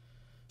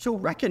 So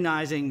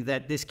recognizing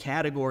that this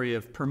category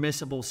of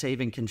permissible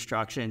saving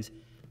constructions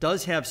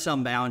does have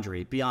some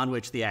boundary beyond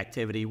which the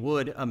activity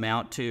would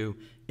amount to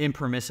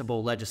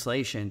impermissible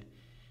legislation,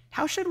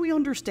 how should we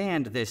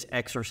understand this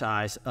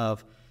exercise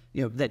of,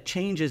 that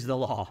changes the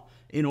law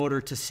in order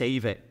to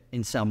save it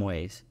in some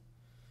ways?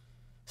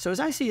 So as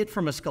I see it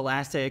from a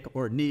scholastic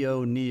or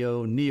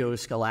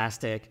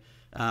neo-scholastic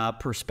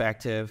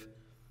perspective,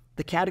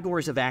 the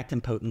categories of act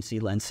and potency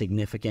lend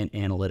significant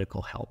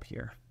analytical help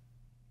here.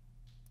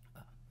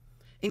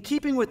 In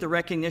keeping with the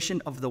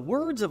recognition of the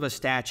words of a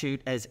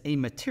statute as a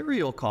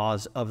material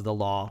cause of the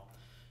law,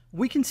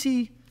 we can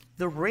see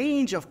the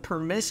range of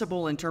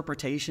permissible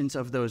interpretations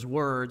of those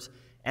words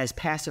as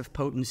passive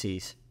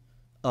potencies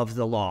of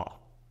the law.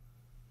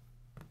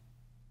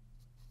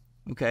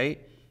 Okay?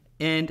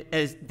 And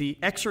as the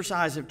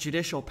exercise of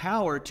judicial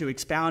power to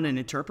expound and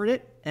interpret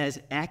it as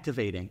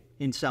activating,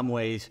 in some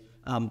ways,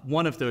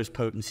 one of those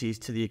potencies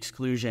to the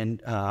exclusion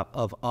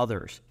of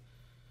others.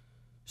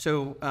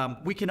 So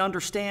we can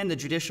understand the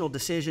judicial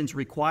decisions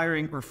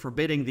requiring or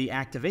forbidding the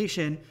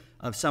activation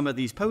of some of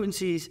these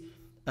potencies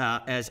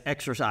as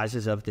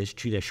exercises of this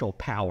judicial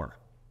power,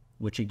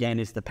 which again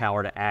is the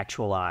power to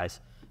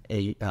actualize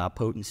a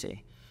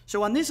potency.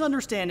 So on this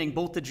understanding,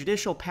 both the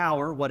judicial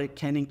power, what it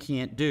can and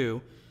can't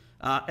do,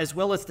 as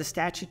well as the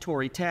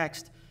statutory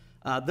text,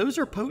 those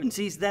are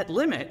potencies that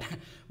limit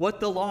what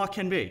the law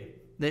can be.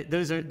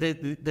 Those are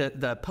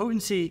the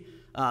potency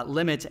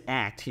limits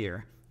act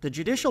here. The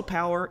judicial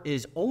power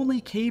is only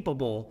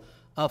capable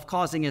of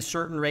causing a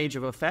certain range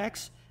of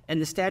effects,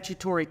 and the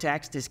statutory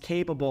text is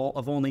capable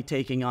of only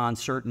taking on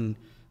certain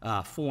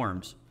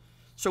forms.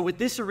 So with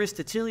this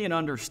Aristotelian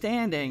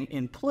understanding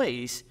in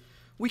place,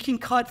 we can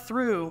cut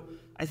through,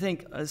 I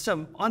think,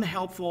 some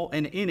unhelpful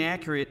and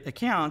inaccurate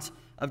accounts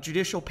of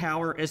judicial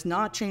power as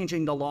not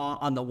changing the law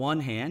on the one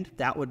hand.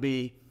 That would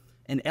be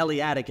an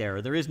Eleatic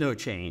error. There is no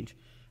change.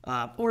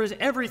 Or is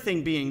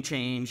everything being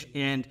changed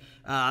and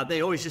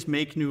they always just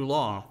make new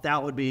law?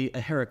 That would be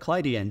a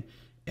Heraclitean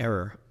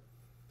error.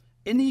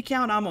 In the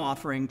account I'm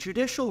offering,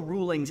 judicial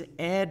rulings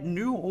add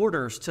new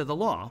orders to the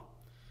law.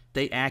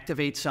 They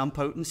activate some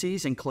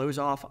potencies and close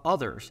off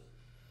others.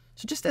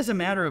 So just as a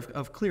matter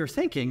of clear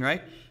thinking,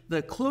 right,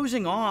 the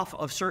closing off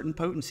of certain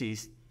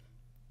potencies,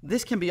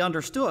 this can be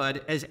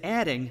understood as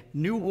adding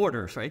new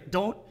orders, right?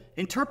 Don't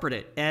interpret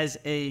it as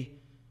a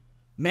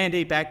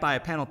mandate backed by a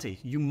penalty.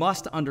 You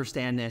must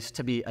understand this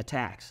to be a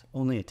tax,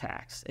 only a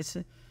tax.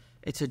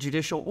 It's a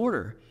judicial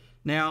order.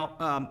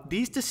 Now,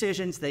 these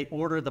decisions, they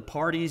order the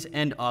parties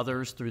and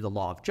others through the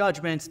law of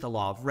judgments, the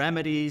law of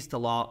remedies, the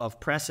law of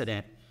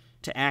precedent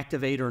to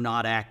activate or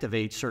not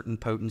activate certain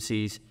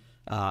potencies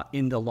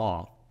in the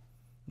law.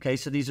 Okay,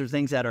 so these are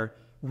things that are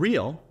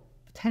real,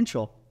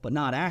 potential, but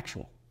not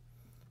actual.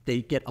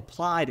 They get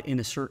applied in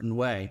a certain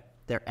way.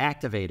 They're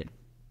activated.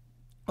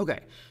 Okay,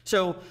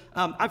 so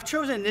I've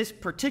chosen this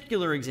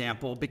particular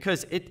example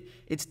because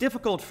it's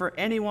difficult for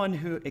anyone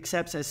who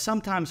accepts as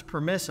sometimes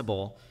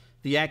permissible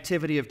the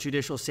activity of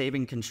judicial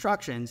saving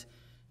constructions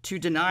to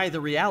deny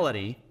the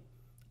reality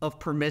of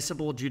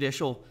permissible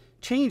judicial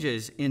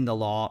changes in the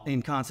law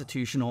in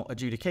constitutional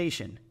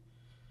adjudication.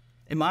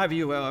 In my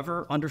view,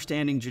 however,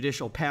 understanding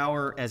judicial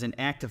power as an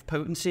active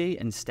potency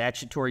and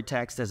statutory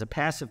text as a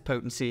passive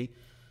potency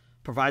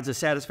provides a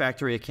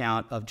satisfactory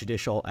account of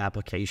judicial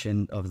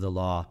application of the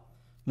law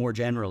more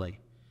generally.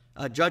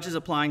 Judges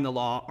applying the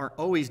law are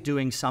always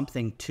doing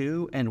something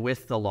to and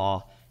with the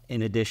law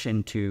in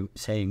addition to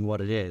saying what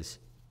it is.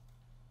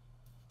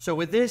 So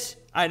with this,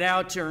 I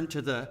now turn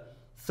to the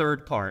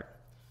third part,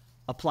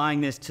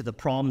 applying this to the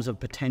problems of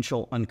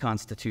potential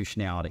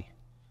unconstitutionality.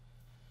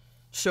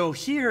 So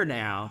here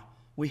now,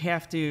 we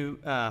have to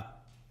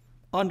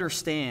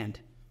understand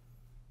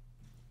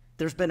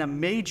there's been a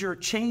major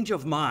change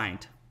of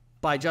mind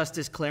by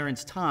Justice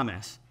Clarence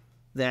Thomas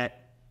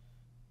that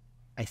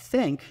I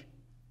think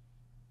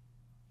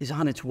is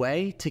on its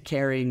way to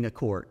carrying the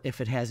court if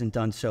it hasn't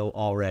done so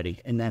already.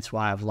 And that's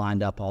why I've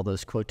lined up all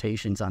those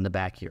quotations on the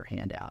back of your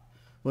handout.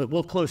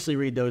 We'll closely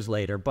read those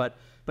later. But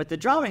the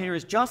drama here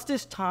is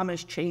Justice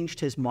Thomas changed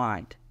his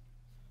mind.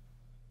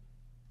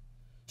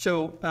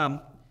 So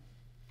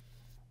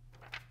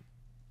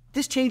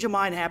this change of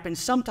mind happened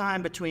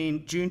sometime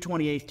between June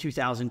 28,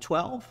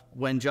 2012,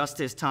 when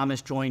Justice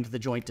Thomas joined the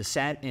joint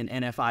dissent in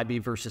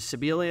NFIB versus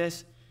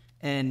Sebelius,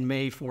 and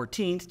May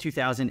 14,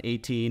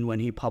 2018, when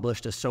he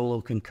published a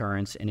solo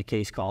concurrence in a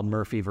case called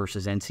Murphy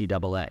versus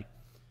NCAA.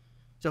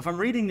 So if I'm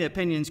reading the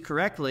opinions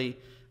correctly,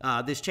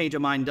 this change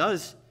of mind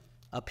does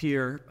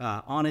appear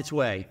on its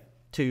way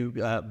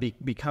to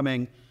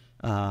becoming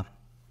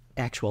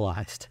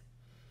actualized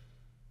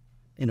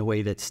in a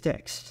way that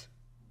sticks.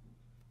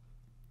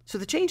 So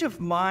the change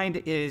of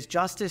mind is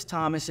Justice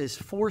Thomas's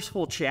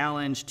forceful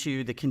challenge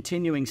to the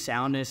continuing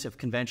soundness of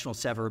conventional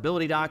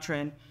severability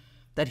doctrine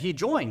that he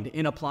joined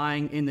in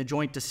applying in the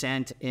joint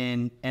dissent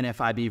in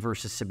NFIB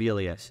versus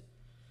Sebelius.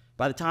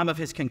 By the time of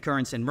his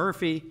concurrence in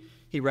Murphy,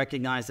 he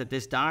recognized that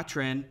this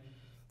doctrine,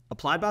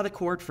 applied by the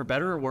court for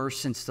better or worse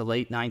since the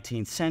late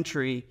 19th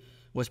century,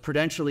 was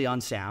prudentially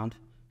unsound,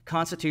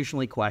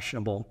 constitutionally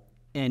questionable,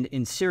 and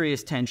in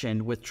serious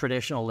tension with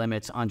traditional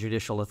limits on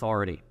judicial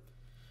authority.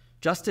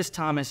 Justice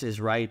Thomas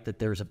is right that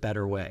there's a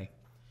better way.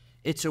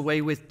 It's a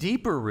way with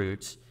deeper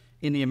roots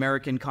in the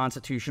American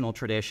constitutional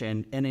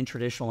tradition and in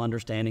traditional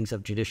understandings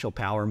of judicial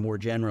power more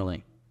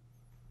generally.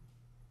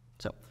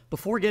 So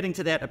before getting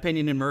to that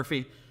opinion in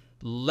Murphy,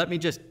 let me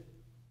just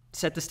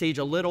set the stage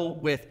a little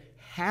with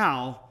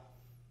how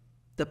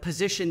the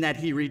position that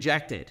he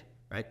rejected,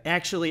 right,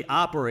 actually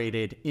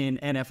operated in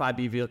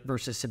NFIB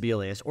versus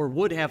Sebelius, or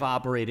would have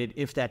operated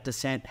if that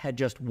dissent had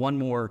just one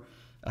more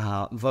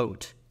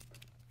vote.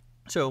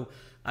 So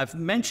I've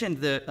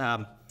mentioned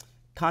the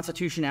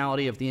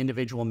constitutionality of the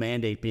individual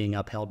mandate being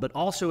upheld, but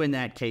also in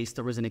that case,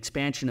 there was an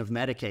expansion of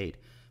Medicaid.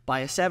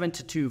 By a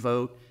 7-2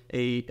 vote,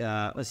 a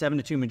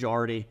 7-2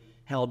 majority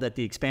held that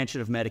the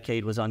expansion of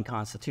Medicaid was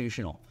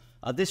unconstitutional.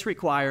 This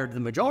required the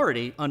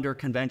majority under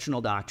conventional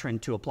doctrine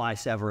to apply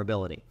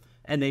severability,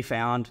 and they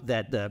found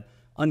that the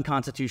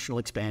unconstitutional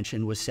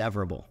expansion was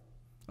severable.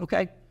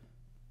 Okay,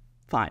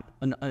 fine,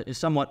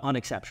 somewhat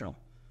unexceptional.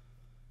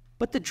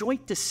 But the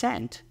joint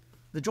dissent,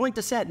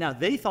 now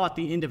they thought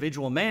the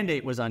individual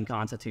mandate was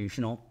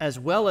unconstitutional as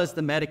well as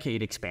the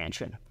Medicaid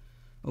expansion,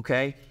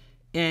 okay?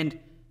 And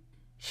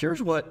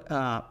here's what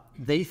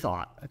they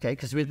thought, okay?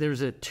 Because there's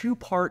a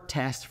two-part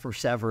test for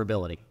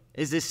severability.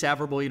 Is this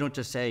severable? You don't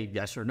just say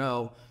yes or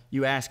no.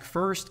 You ask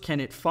first, can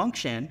it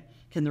function?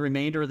 Can the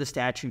remainder of the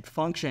statute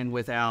function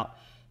without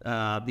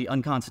the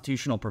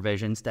unconstitutional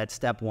provisions? That's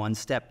step one.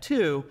 Step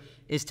two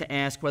is to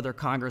ask whether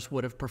Congress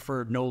would have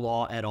preferred no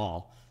law at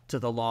all to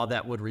the law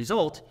that would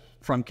result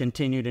from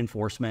continued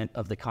enforcement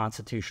of the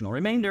constitutional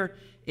remainder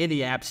in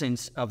the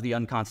absence of the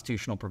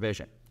unconstitutional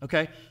provision.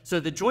 Okay? So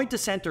the joint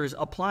dissenters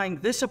applying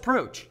this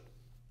approach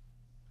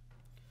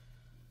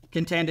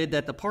contended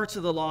that the parts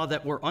of the law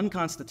that were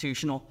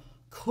unconstitutional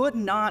could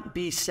not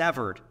be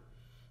severed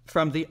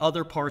from the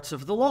other parts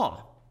of the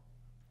law.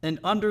 And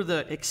under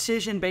the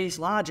excision-based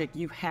logic,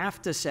 you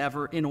have to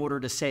sever in order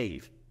to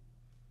save.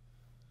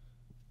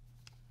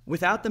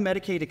 Without the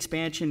Medicaid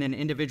expansion and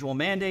individual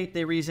mandate,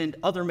 they reasoned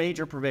other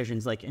major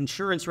provisions like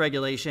insurance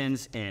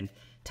regulations and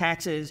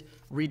taxes,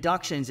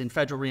 reductions in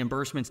federal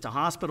reimbursements to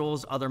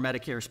hospitals, other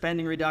Medicare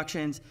spending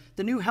reductions,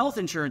 the new health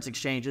insurance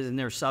exchanges and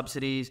their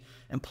subsidies,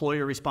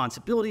 employer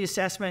responsibility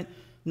assessment,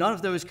 none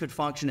of those could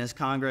function as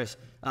Congress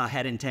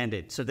had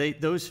intended. So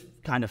those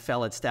kind of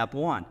fell at step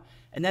one.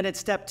 And then at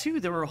step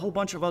two, there were a whole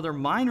bunch of other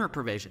minor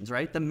provisions,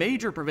 right? The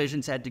major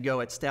provisions had to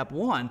go at step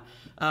one,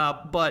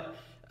 but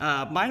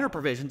minor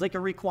provisions like a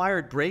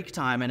required break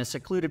time and a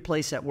secluded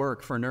place at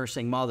work for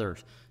nursing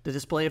mothers, the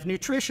display of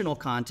nutritional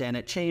content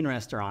at chain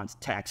restaurants,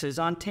 taxes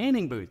on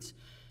tanning booths,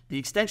 the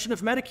extension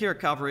of Medicare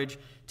coverage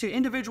to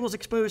individuals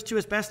exposed to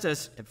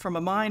asbestos from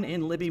a mine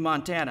in Libby,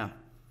 Montana,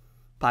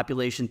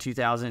 population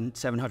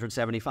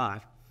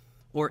 2,775,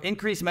 or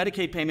increased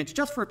Medicaid payments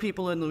just for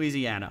people in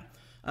Louisiana.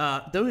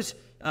 Those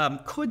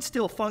could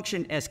still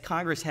function as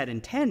Congress had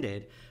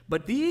intended,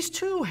 but these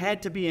too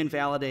had to be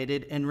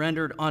invalidated and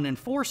rendered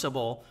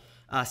unenforceable,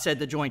 said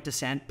the joint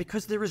dissent,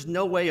 because there is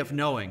no way of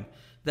knowing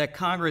that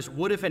Congress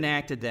would have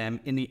enacted them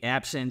in the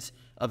absence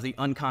of the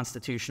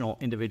unconstitutional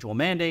individual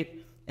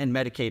mandate and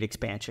Medicaid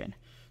expansion.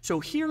 So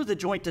here the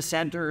joint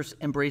dissenters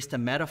embraced a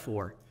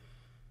metaphor.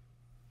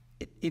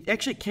 It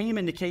actually came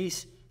in the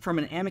case from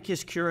an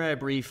amicus curiae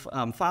brief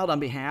filed on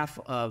behalf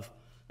of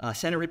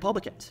Senate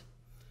Republicans.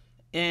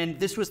 And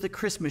this was the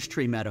Christmas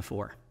tree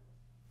metaphor.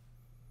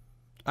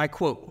 I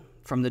quote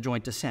from the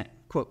joint dissent,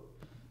 quote,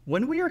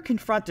 "When we are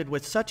confronted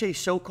with such a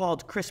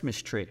so-called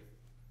Christmas tree,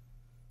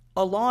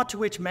 a law to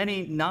which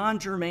many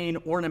non-germane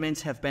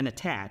ornaments have been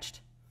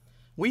attached,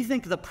 we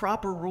think the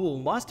proper rule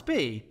must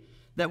be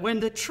that when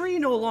the tree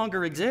no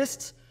longer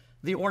exists,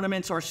 the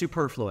ornaments are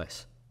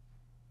superfluous."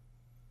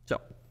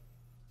 So,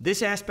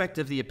 this aspect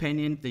of the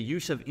opinion, the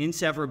use of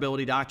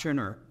inseverability doctrine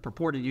or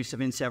purported use of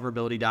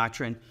inseverability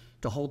doctrine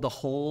to hold the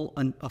whole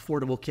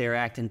Affordable Care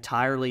Act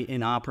entirely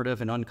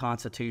inoperative and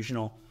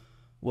unconstitutional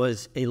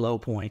was a low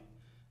point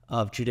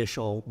of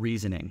judicial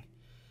reasoning.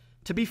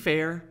 To be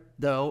fair,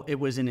 though, it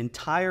was an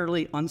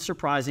entirely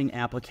unsurprising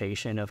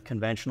application of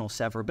conventional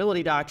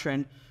severability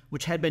doctrine,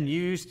 which had been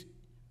used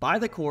by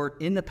the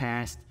court in the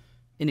past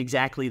in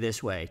exactly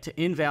this way,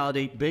 to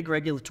invalidate big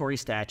regulatory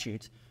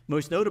statutes,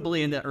 most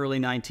notably in the early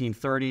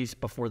 1930s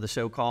before the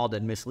so-called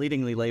and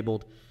misleadingly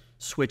labeled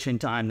switch in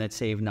time that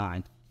saved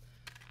nine.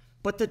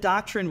 But the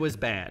doctrine was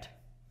bad.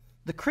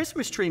 The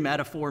Christmas tree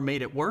metaphor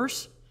made it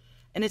worse,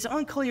 and it's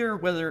unclear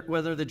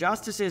whether the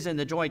justices in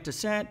the joint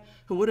dissent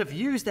who would have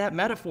used that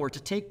metaphor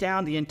to take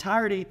down the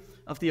entirety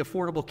of the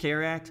Affordable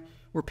Care Act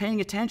were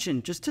paying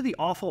attention just to the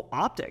awful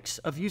optics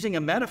of using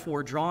a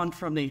metaphor drawn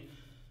from the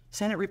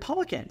Senate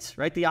Republicans,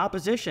 right, the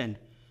opposition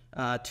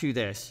to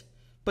this.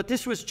 But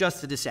this was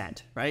just a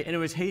dissent, right, and it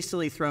was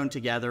hastily thrown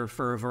together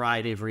for a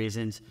variety of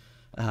reasons.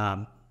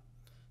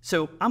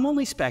 So I'm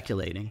only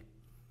speculating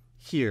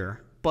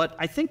here, but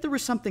I think there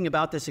was something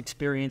about this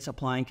experience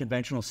applying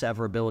conventional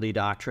severability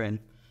doctrine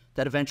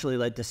that eventually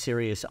led to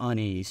serious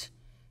unease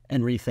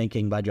and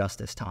rethinking by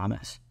Justice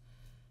Thomas.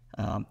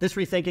 This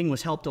rethinking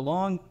was helped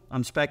along,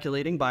 I'm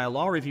speculating, by a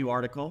law review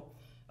article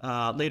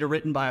later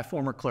written by a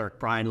former clerk,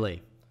 Brian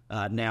Lee,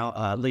 now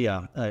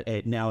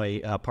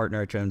a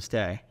partner at Jones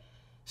Day.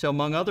 So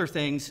among other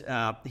things,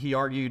 he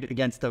argued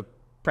against the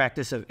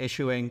practice of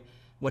issuing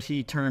what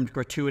he termed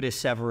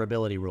gratuitous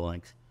severability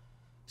rulings.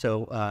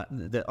 So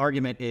the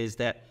argument is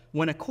that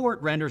when a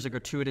court renders a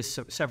gratuitous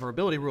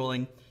severability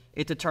ruling,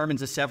 it determines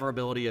the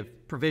severability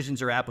of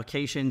provisions or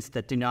applications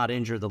that do not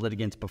injure the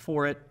litigants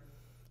before it.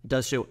 It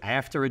does so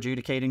after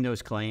adjudicating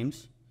those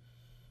claims.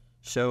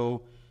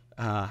 So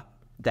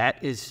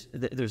there's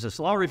this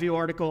law review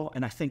article,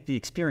 and I think the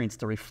experience,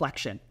 the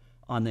reflection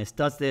on this,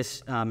 does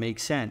this make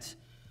sense?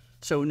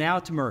 So now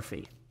to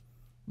Murphy.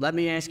 Let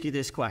me ask you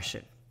this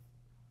question.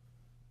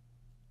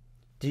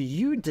 Do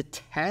you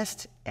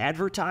detest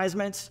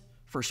advertisements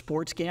for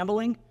sports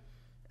gambling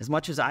as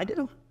much as I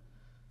do?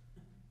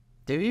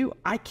 Do you?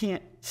 I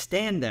can't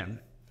stand them.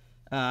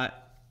 They're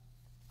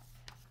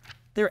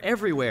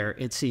everywhere,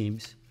 it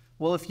seems.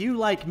 Well, if you,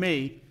 like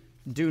me,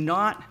 do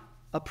not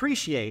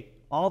appreciate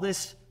all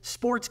this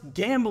sports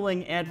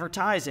gambling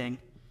advertising,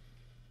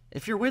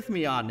 if you're with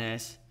me on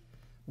this,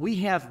 we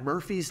have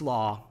Murphy's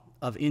Law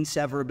of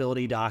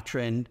inseverability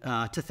doctrine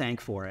to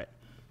thank for it.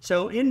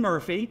 So in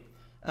Murphy,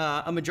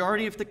 a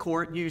majority of the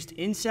court used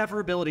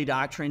inseverability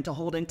doctrine to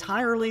hold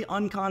entirely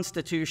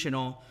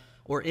unconstitutional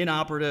or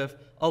inoperative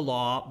a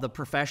law, the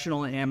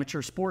Professional and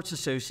Amateur Sports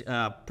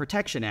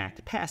Protection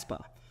Act,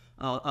 PASPA,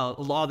 a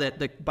law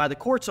that, by the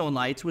court's own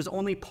lights, was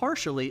only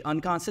partially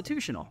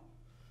unconstitutional.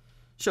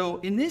 So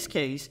in this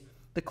case,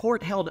 the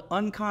court held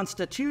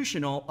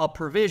unconstitutional a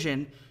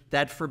provision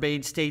that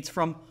forbade states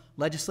from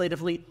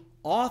legislatively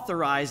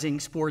authorizing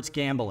sports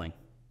gambling.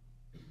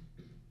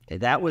 Okay,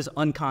 that was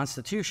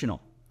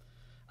unconstitutional.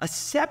 A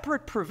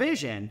separate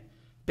provision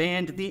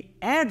banned the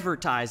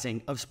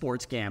advertising of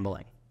sports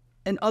gambling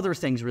and other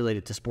things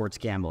related to sports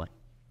gambling.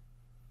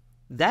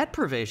 That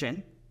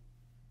provision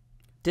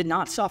did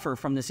not suffer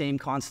from the same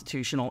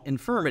constitutional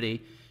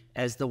infirmity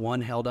as the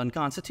one held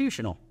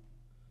unconstitutional.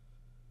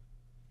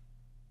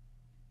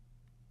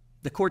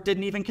 The court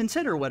didn't even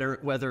consider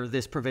whether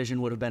this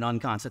provision would have been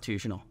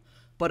unconstitutional.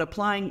 But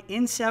applying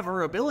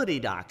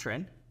inseverability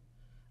doctrine,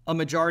 a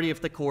majority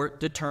of the court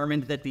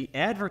determined that the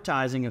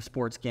advertising of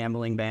sports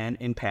gambling ban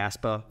in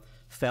PASPA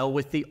fell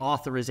with the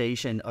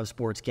authorization of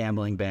sports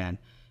gambling ban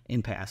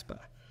in PASPA.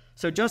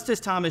 So Justice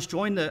Thomas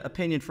joined the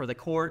opinion for the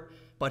court,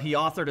 but he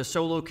authored a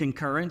solo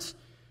concurrence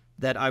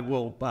that I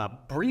will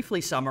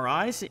briefly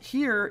summarize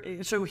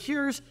here. So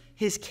here's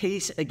his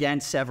case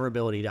against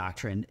severability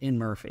doctrine in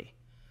Murphy.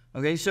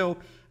 Okay, so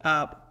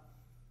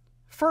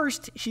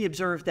first he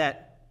observed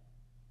that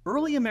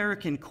early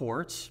American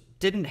courts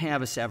didn't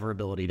have a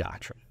severability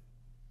doctrine.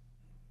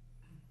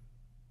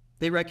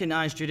 They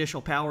recognized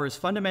judicial power as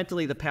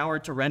fundamentally the power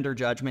to render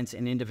judgments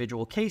in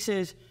individual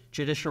cases.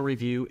 Judicial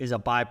review is a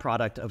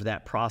byproduct of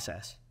that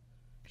process.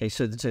 Okay,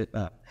 so it's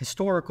a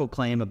historical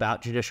claim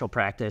about judicial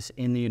practice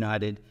in the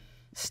United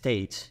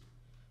States.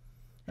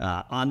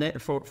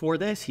 For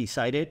this, he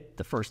cited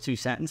the first two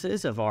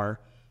sentences of our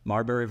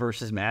Marbury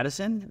versus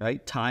Madison,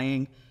 right,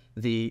 tying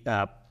the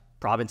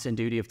province and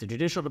duty of the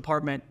judicial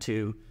department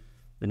to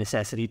the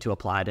necessity to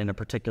apply it in a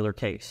particular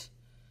case.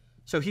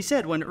 So he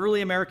said when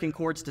early American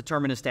courts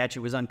determined a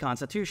statute was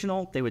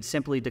unconstitutional, they would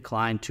simply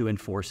decline to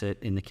enforce it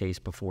in the case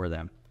before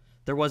them.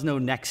 There was no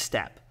next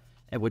step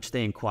at which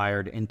they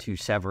inquired into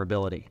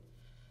severability.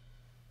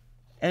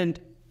 And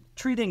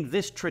treating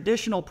this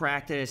traditional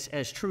practice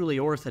as truly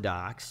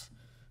orthodox,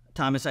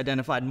 Thomas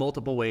identified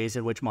multiple ways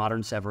in which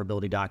modern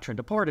severability doctrine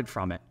departed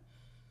from it.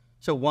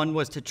 So one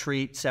was to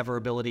treat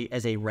severability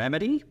as a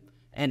remedy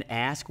and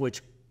ask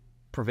which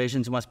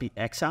provisions must be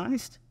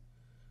excised,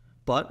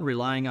 but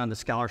relying on the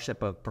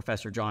scholarship of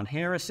Professor John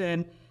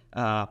Harrison,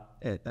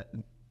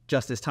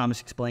 Justice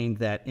Thomas explained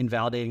that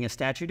invalidating a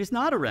statute is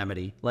not a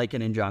remedy like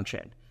an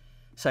injunction,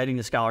 Citing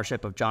the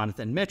scholarship of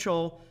Jonathan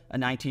Mitchell, a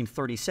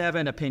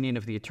 1937 opinion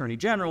of the Attorney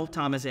General,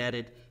 Thomas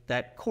added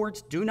that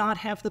courts do not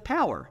have the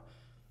power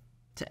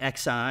to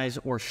excise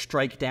or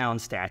strike down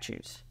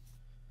statutes.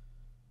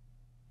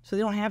 So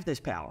they don't have this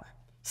power.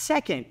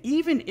 Second,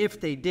 even if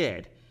they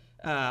did,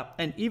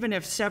 and even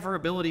if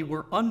severability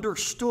were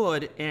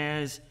understood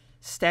as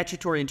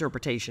statutory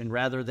interpretation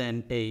rather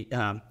than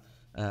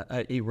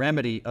a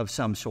remedy of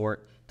some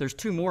sort, there's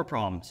two more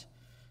problems.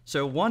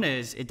 So one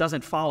is it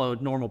doesn't follow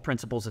normal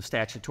principles of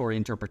statutory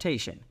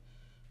interpretation.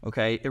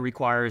 Okay, it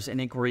requires an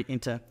inquiry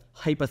into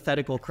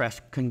hypothetical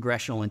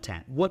congressional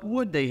intent. What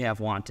would they have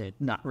wanted,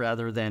 not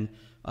rather than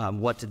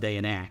what did they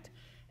enact?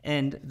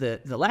 And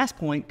the last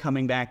point,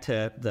 coming back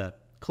to the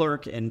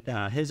clerk and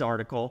his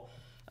article,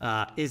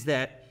 is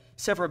that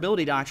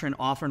severability doctrine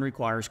often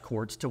requires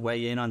courts to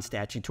weigh in on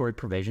statutory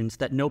provisions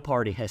that no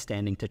party has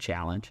standing to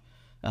challenge,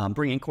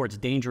 bringing courts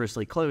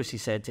dangerously close, he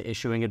said, to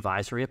issuing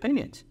advisory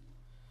opinions.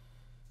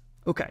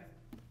 Okay,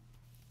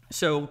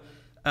 so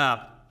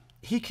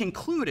he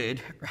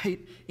concluded, right,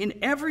 in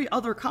every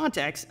other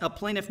context, a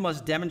plaintiff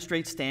must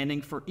demonstrate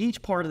standing for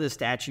each part of the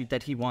statute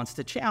that he wants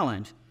to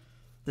challenge.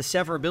 The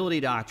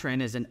severability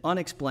doctrine is an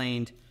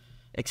unexplained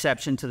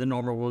exception to the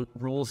normal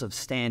rules of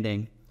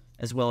standing,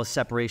 as well as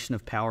separation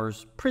of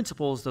powers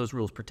principles those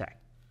rules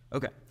protect.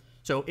 Okay,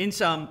 so in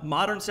sum,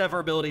 modern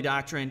severability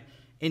doctrine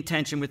in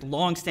tension with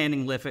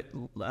long-standing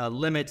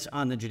limits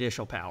on the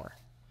judicial power.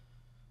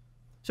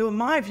 So in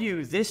my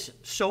view, this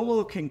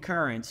solo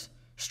concurrence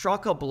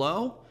struck a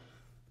blow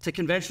to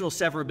conventional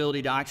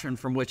severability doctrine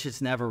from which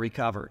it's never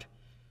recovered.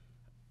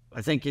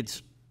 I think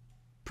it's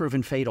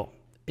proven fatal,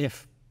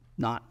 if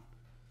not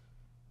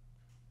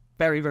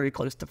very, very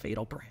close to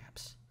fatal,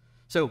 perhaps.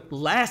 So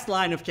last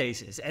line of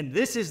cases, and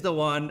this is the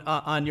one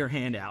on your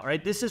handout,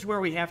 right? This is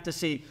where we have to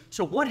see,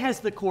 so what has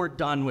the court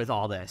done with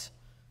all this?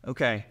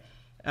 Okay,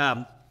 there's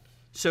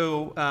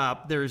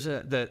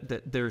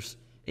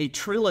a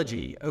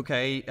trilogy,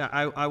 okay?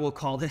 I will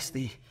call this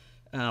the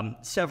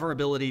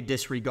severability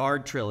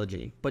disregard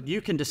trilogy, but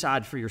you can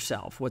decide for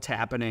yourself what's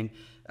happening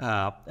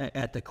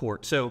at the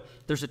court. So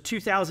there's a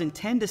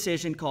 2010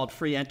 decision called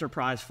Free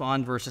Enterprise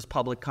Fund versus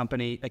Public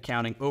Company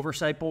Accounting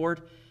Oversight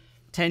Board.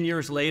 10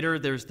 years later,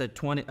 there's the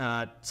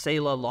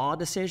SALA Law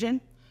decision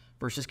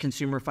versus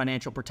Consumer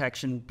Financial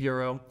Protection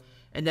Bureau.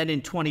 And then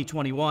in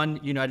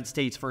 2021, United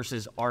States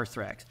versus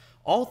Arthrex.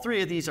 All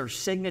three of these are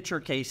signature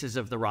cases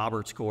of the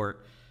Roberts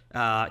Court,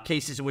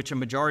 cases in which a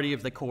majority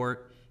of the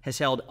court has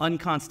held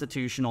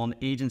unconstitutional an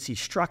agency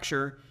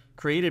structure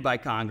created by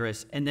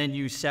Congress and then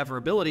used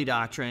severability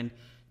doctrine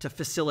to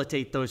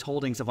facilitate those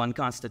holdings of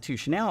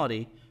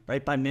unconstitutionality,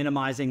 right, by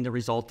minimizing the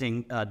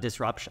resulting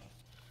disruption.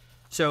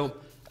 So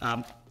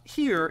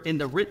here in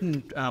the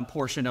written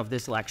portion of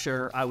this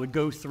lecture, I would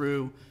go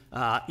through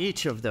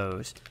each of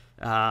those,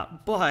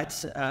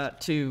 but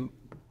to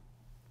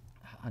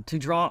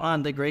draw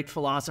on the great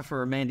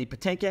philosopher Mandy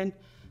Patinkin,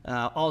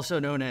 also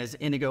known as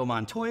Inigo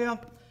Montoya,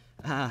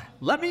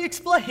 let me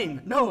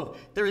explain. No,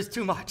 there is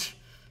too much.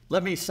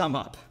 Let me sum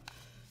up.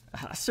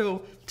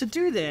 So to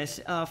do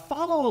this,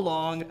 follow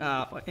along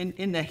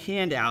in the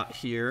handout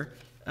here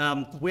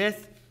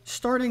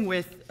starting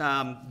with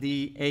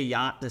the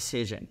Ayotte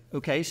decision.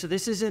 Okay, so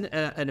this is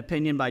an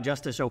opinion by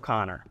Justice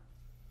O'Connor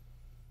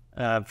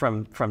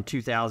from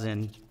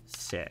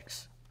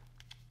 2006.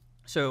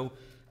 So,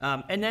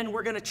 and then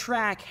we're going to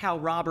track how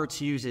Roberts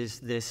uses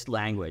this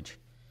language.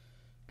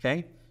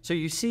 Okay, so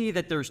you see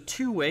that there's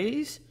two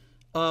ways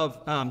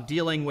of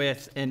dealing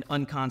with an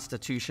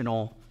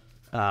unconstitutional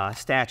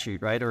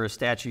statute, right, or a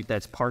statute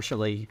that's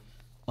partially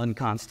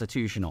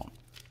unconstitutional.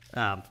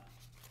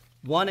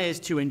 One is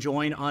to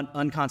enjoin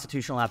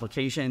unconstitutional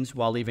applications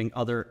while leaving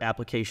other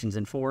applications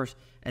in force,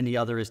 and the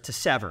other is to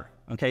sever.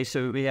 Okay,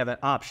 so we have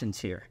options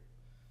here.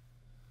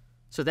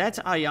 So that's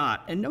Ayotte.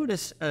 And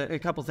notice a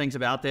couple things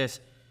about this.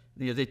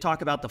 You know, they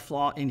talk about the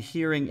flaw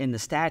inhering in the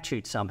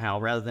statute somehow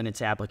rather than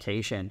its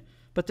application.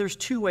 But there's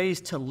two ways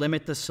to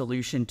limit the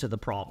solution to the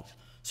problem.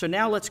 So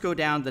now let's go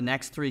down the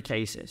next three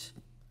cases.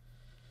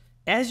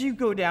 As you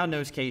go down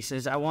those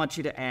cases, I want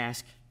you to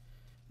ask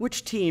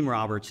which team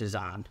Roberts is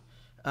on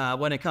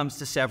when it comes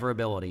to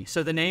severability.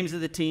 So the names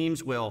of the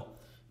teams will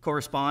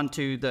correspond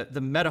to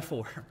the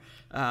metaphor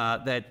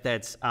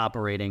that's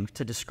operating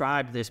to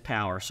describe this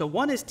power. So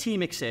one is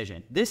team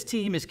excision. This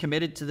team is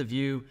committed to the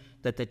view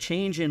that the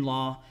change in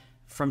law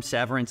from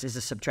severance is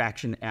a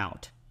subtraction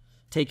out,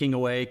 taking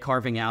away,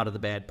 carving out of the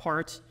bad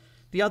parts.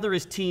 The other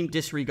is team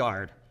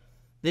disregard.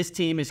 This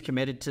team is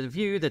committed to the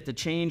view that the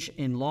change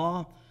in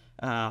law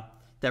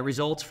that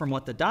results from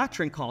what the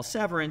doctrine calls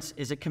severance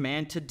is a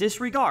command to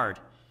disregard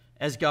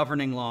as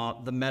governing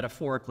law the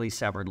metaphorically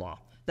severed law.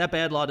 That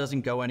bad law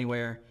doesn't go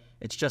anywhere.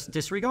 It's just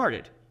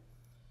disregarded.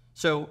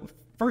 So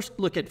first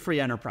look at free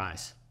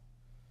enterprise.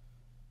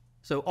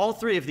 So all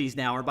three of these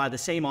now are by the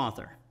same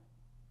author.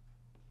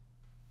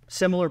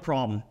 Similar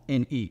problem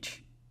in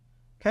each.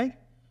 Okay?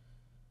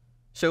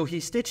 So he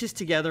stitches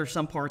together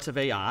some parts of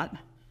Ayotte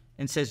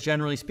and says,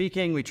 generally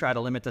speaking, we try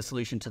to limit the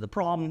solution to the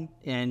problem,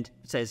 and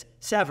it says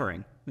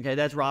severing. Okay,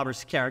 that's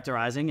Roberts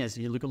characterizing, as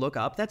you look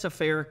up. That's a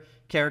fair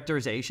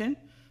characterization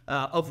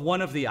of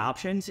one of the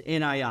options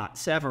in IAT,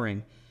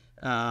 severing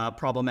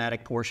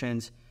problematic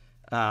portions.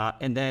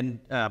 And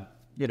then,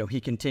 he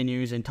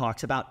continues and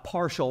talks about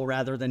partial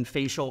rather than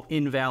facial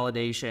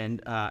invalidation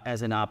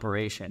as an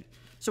operation.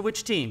 So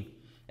which team?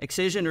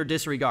 Excision or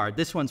disregard?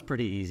 This one's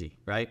pretty easy,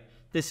 right?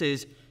 This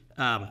is,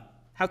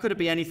 how could it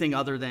be anything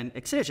other than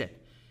excision?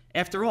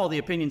 After all, the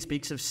opinion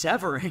speaks of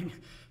severing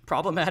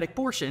problematic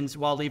portions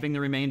while leaving the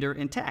remainder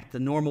intact.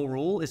 The normal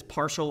rule is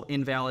partial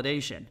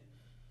invalidation.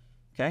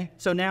 Okay,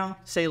 so now,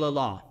 Saylor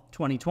Law,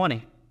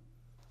 2020.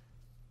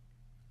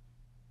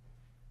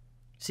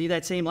 See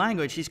that same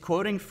language? He's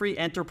quoting Free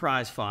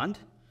Enterprise Fund,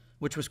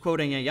 which was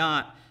quoting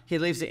Ayat. He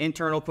leaves the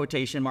internal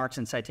quotation marks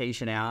and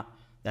citation out.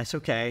 That's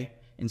okay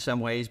in some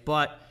ways,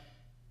 but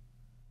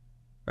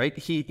right,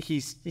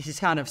 he's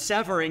kind of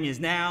severing is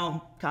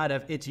now kind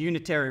of its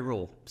unitary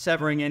rule,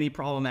 severing any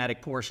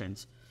problematic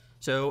portions.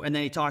 So, and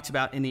then he talks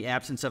about in the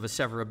absence of a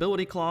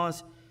severability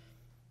clause,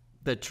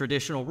 the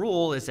traditional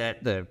rule is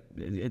that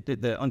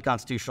the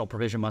unconstitutional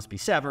provision must be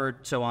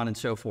severed, so on and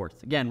so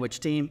forth. Again, which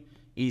team?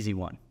 Easy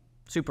one.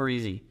 Super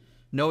easy.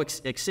 No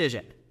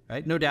excision,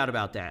 right? No doubt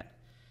about that.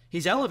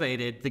 He's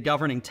elevated the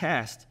governing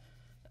test,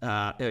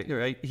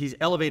 right? He's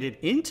elevated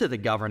into the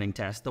governing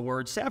test the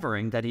word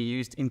severing that he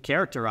used in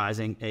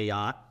characterizing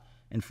Ayat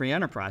and Free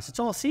Enterprise. It's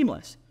all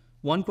seamless.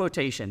 One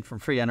quotation from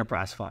Free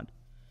Enterprise Fund.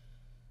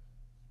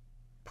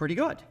 Pretty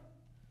good.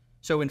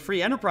 So in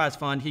Free Enterprise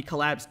Fund, he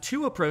collapsed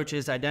two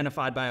approaches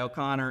identified by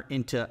O'Connor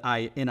in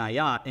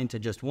IAT into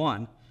just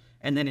one.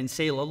 And then in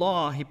Saylor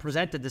Law, he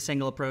presented the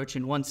single approach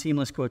in one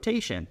seamless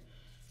quotation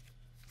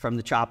from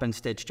the chop and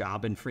stitch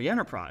job in Free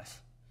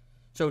Enterprise.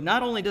 So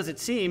not only does it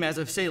seem, as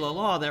of Saylor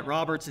Law, that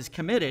Roberts is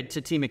committed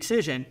to team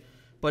excision,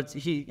 but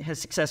he has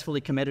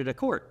successfully committed a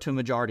court to a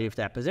majority of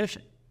that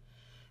position.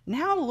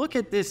 Now look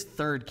at this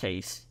third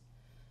case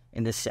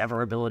in the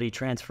severability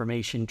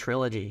transformation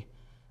trilogy.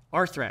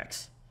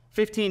 Arthrex,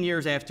 15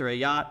 years after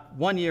Ayat,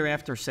 1 year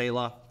after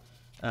Saylor,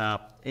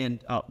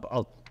 and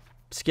I'll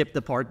skip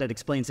the part that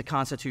explains the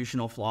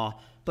constitutional flaw.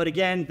 But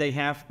again, they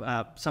have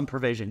some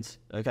provisions,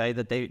 okay,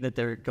 that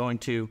they're going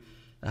to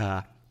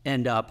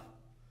end up.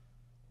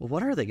 Well,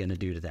 what are they going to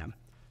do to them?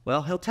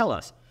 Well, he'll tell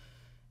us.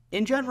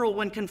 In general,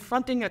 when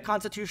confronting a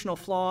constitutional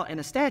flaw in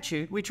a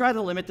statute, we try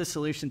to limit the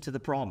solution to the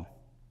problem.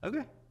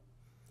 Okay.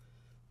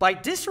 By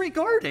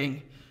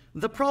disregarding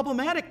the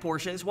problematic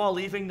portions while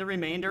leaving the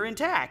remainder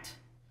intact.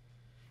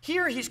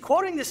 Here, he's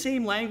quoting the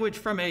same language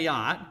from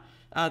Ayat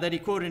that he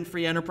quoted in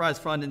Free Enterprise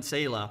Fund and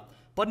Saylor,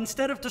 but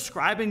instead of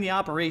describing the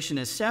operation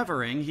as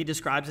severing, he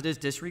describes it as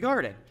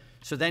disregarding.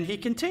 So then he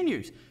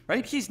continues,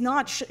 right? He's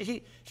not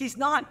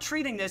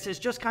treating this as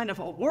just kind of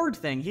a word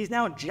thing. He's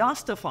now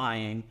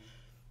justifying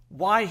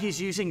why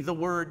he's using the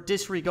word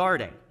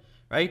disregarding,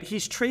 right?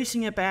 He's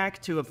tracing it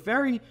back to a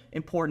very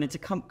important, it's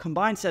a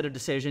combined set of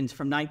decisions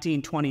from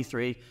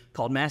 1923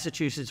 called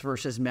Massachusetts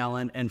versus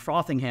Mellon and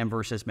Frothingham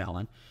versus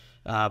Mellon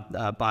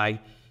by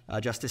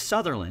Justice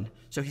Sutherland.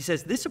 So he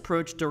says this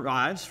approach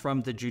derives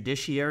from the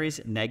judiciary's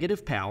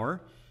negative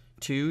power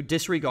to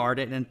disregard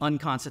an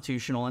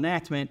unconstitutional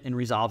enactment in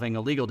resolving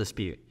a legal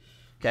dispute.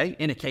 Okay,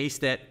 in a case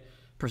that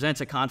presents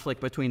a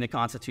conflict between the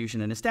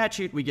Constitution and a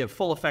statute, we give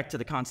full effect to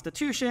the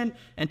Constitution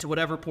and to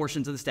whatever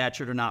portions of the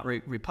statute are not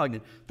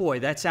repugnant. Boy,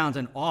 that sounds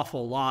an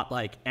awful lot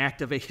like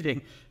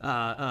activating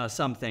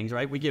some things,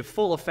 right? We give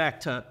full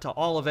effect to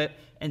all of it,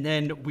 and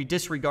then we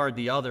disregard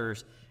the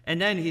others.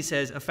 And then he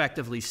says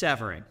effectively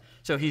severing.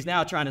 So he's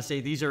now trying to say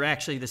these are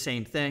actually the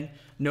same thing.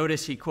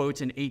 Notice he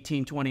quotes an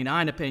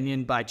 1829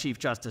 opinion by Chief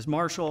Justice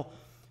Marshall.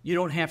 You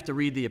don't have to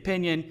read the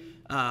opinion.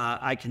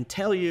 I can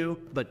tell you,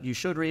 but you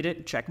should read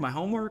it. Check my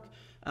homework.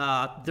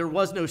 There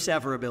was no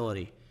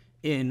severability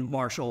in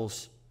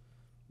Marshall's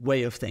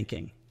way of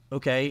thinking.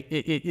 Okay,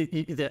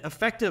 the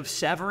effective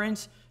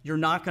severance, you're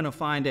not going to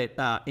find it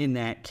in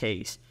that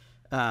case.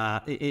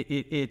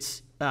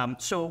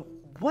 So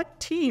what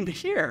team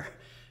here,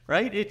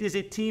 right? Is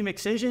it team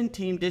excision,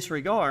 team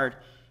disregard?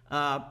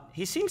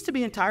 He seems to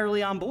be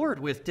entirely on board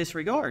with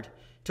disregard.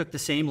 Took the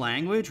same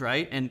language,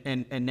 right?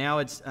 And now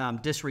it's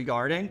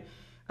disregarding.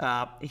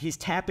 He's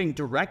tapping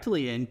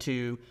directly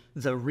into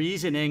the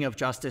reasoning of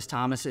Justice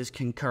Thomas's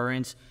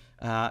concurrence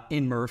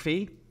in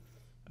Murphy.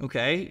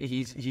 Okay,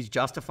 he's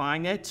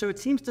justifying it, so it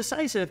seems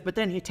decisive, but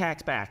then he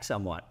tacks back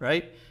somewhat,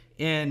 right?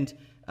 And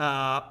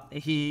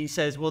he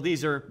says, well,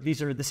 these are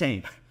the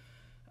same.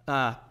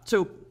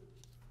 So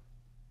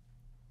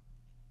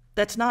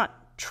that's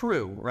not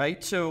true,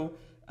 right? So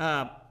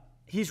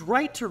he's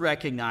right to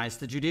recognize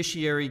the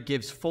judiciary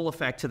gives full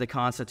effect to the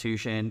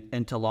Constitution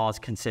and to laws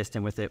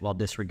consistent with it while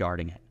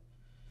disregarding it.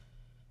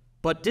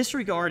 But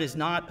disregard is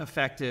not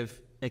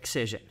effective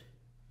excision.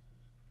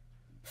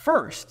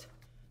 First,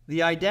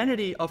 the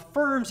identity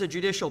affirms a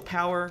judicial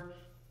power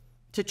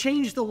to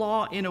change the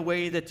law in a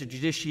way that the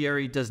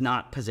judiciary does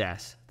not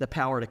possess, the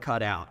power to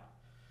cut out.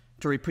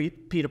 To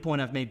repeat a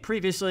point I've made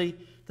previously,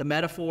 the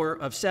metaphor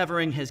of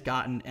severing has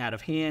gotten out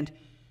of hand.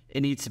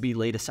 It needs to be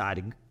laid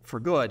aside for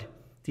good.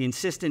 The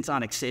insistence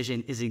on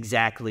excision is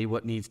exactly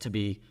what needs to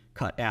be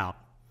cut out.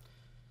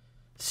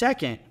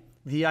 Second,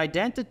 the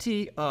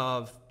identity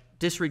of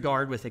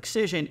disregard with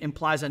excision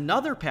implies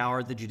another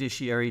power the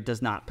judiciary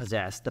does not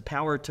possess, the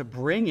power to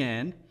bring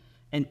in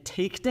and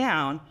take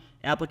down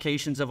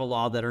applications of a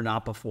law that are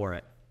not before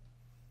it.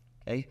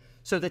 Okay?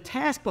 So the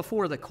task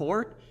before the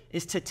court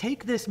is to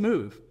take this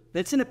move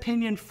that's an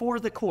opinion for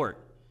the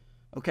court,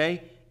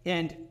 okay,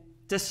 and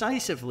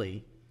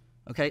decisively,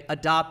 okay,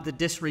 adopt the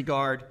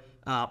disregard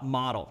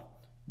model.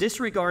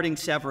 Disregarding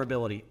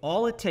severability.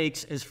 All it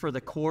takes is for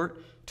the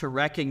court to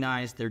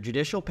recognize their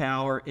judicial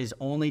power is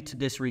only to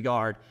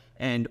disregard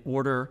and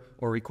order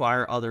or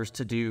require others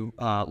to do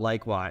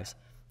likewise.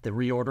 The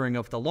reordering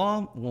of the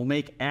law will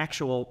make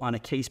actual, on a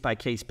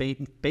case-by-case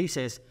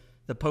basis,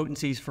 the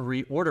potencies for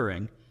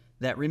reordering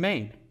that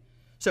remain.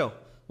 So,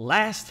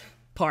 last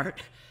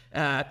part,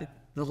 the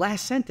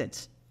last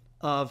sentence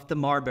of the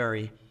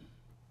Marbury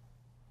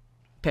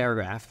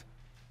paragraph.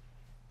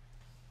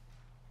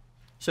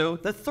 So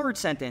the third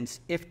sentence,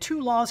 if two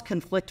laws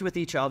conflict with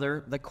each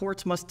other, the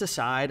courts must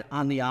decide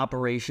on the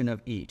operation of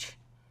each.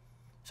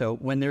 So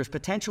when there's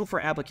potential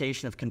for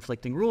application of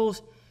conflicting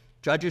rules,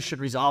 judges should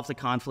resolve the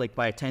conflict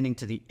by attending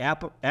to the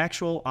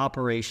actual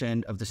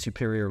operation of the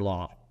superior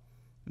law.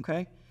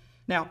 Okay?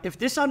 Now, if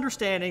this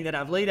understanding that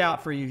I've laid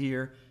out for you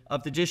here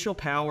of the judicial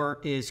power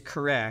is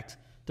correct,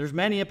 there's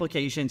many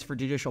implications for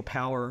judicial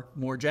power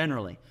more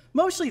generally.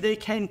 Mostly they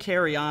can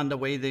carry on the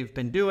way they've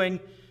been doing,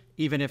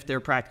 even if their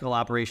practical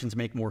operations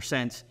make more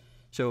sense.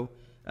 So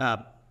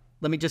let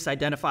me just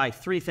identify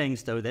three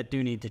things, though, that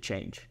do need to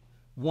change.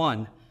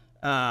 One,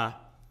 no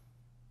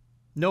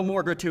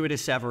more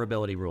gratuitous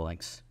severability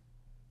rulings.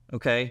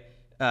 Okay?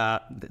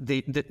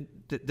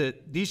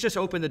 These just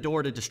open the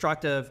door to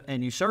destructive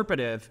and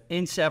usurpative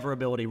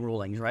inseverability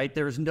rulings, right?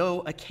 There's no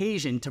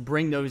occasion to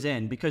bring those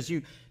in because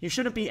you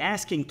shouldn't be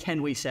asking,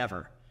 can we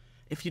sever?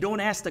 If you don't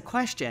ask the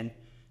question,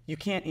 you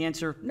can't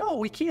answer, no,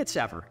 we can't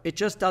sever. It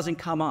just doesn't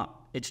come up.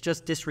 It's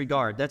just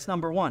disregard. That's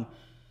number one.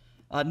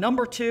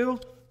 Number two,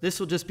 this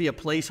will just be a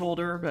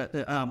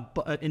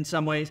placeholder in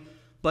some ways,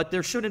 but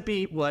there shouldn't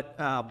be what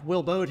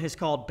Will Bode has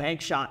called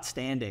bank shot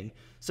standing.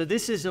 So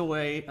this is a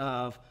way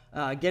of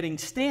getting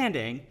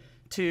standing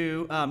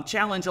to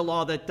challenge a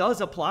law that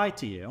does apply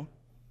to you,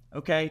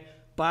 okay,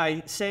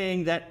 by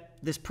saying that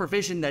this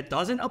provision that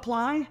doesn't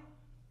apply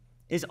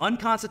is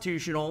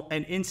unconstitutional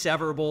and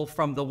inseverable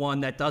from the one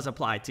that does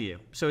apply to you.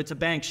 So it's a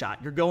bank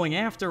shot. You're going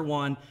after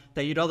one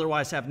that you'd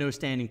otherwise have no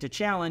standing to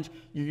challenge.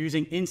 You're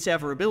using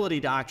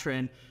inseverability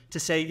doctrine to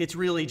say it's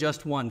really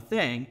just one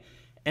thing,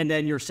 and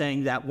then you're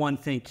saying that one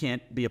thing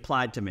can't be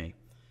applied to me.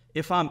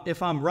 If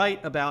I'm right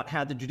about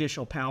how the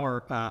judicial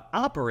power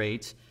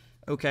operates,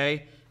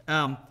 okay,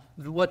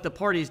 what the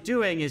party's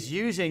doing is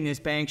using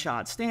this bank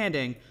shot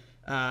standing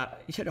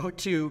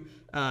to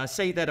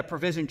say that a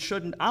provision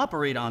shouldn't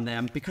operate on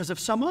them because of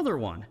some other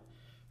one,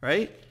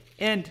 right?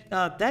 And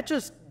that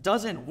just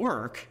doesn't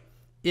work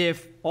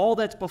if all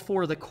that's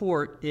before the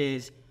court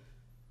is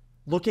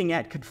looking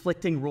at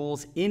conflicting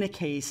rules in a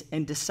case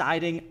and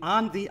deciding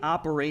on the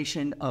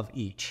operation of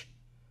each,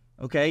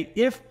 okay?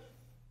 If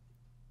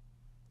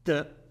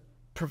the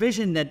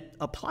provision that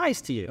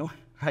applies to you,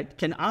 right,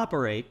 can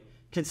operate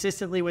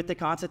consistently with the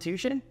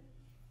Constitution,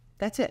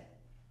 that's it.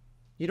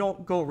 You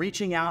don't go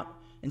reaching out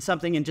in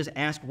something and just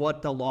ask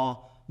what the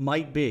law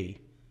might be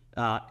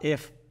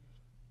if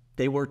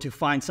they were to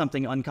find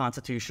something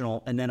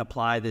unconstitutional and then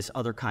apply this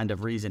other kind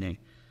of reasoning.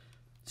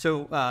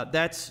 So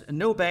that's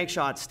no bank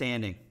shot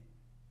standing.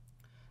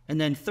 And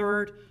then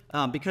third,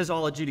 because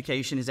all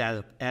adjudication is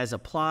as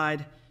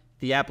applied,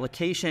 the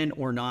application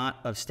or not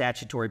of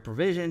statutory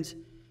provisions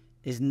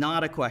is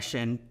not a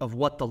question of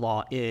what the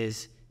law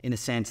is in a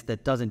sense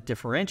that doesn't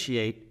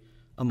differentiate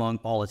among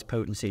all its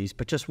potencies,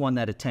 but just one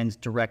that attends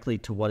directly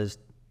to what is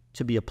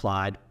to be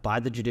applied by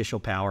the judicial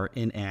power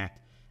in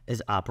act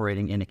as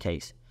operating in a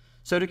case.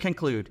 So to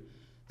conclude,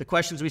 the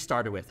questions we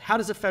started with: how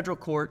does a federal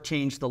court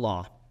change the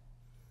law?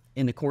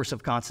 In the course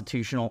of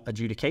constitutional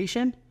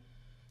adjudication,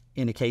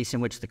 in a case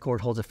in which the court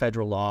holds a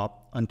federal law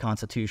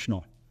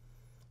unconstitutional.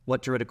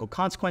 What juridical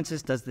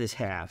consequences does this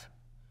have?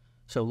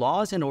 So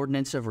law is an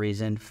ordinance of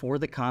reason for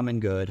the common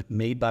good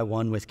made by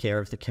one with care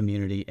of the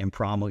community and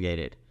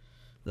promulgated.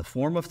 The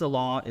form of the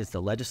law is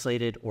the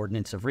legislated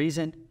ordinance of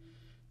reason.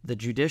 The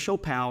judicial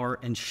power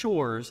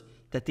ensures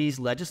that these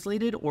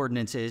legislated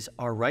ordinances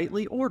are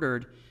rightly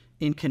ordered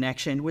in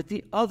connection with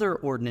the other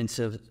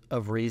ordinances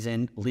of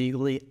reason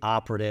legally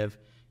operative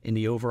in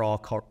the overall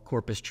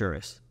corpus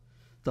juris.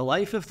 The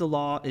life of the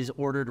law is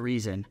ordered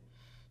reason.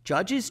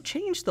 Judges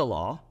change the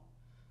law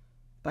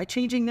by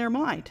changing their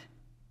mind,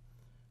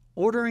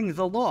 ordering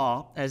the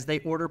law as they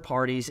order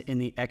parties in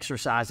the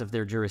exercise of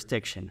their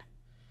jurisdiction.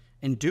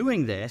 In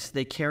doing this,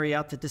 they carry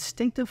out the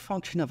distinctive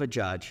function of a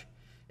judge,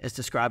 as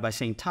described by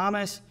St.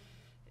 Thomas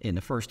in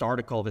the first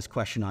article of his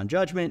Question on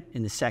Judgment,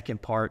 in the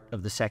second part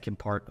of the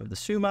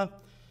Summa.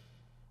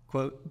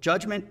 Quote,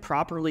 "Judgment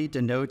properly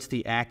denotes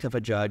the act of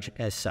a judge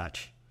as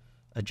such.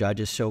 A judge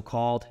is so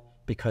called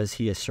because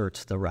he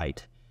asserts the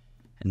right,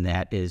 and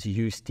that is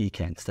jus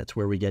dicens. That's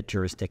where we get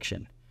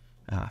jurisdiction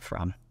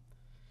from.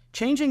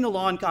 Changing the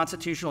law in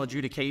constitutional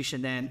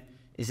adjudication, then,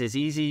 is as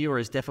easy or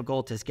as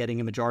difficult as getting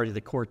a majority of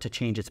the court to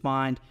change its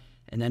mind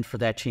and then for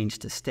that change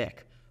to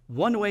stick.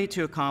 One way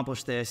to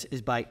accomplish this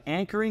is by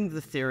anchoring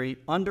the theory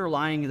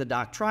underlying the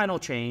doctrinal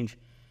change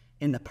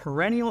in the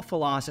perennial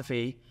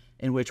philosophy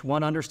in which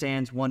one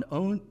understands one's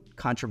own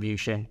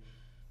contribution,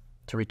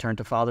 to return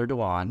to Father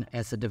Dewan,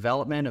 as the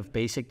development of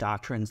basic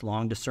doctrines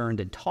long discerned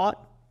and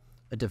taught,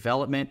 a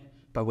development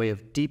by way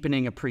of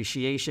deepening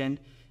appreciation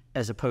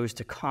as opposed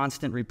to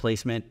constant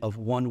replacement of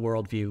one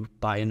worldview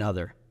by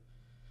another.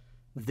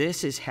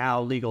 This is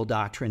how legal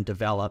doctrine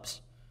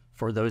develops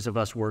for those of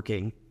us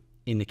working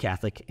in the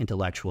Catholic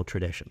intellectual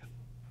tradition.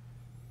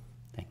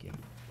 Thank you.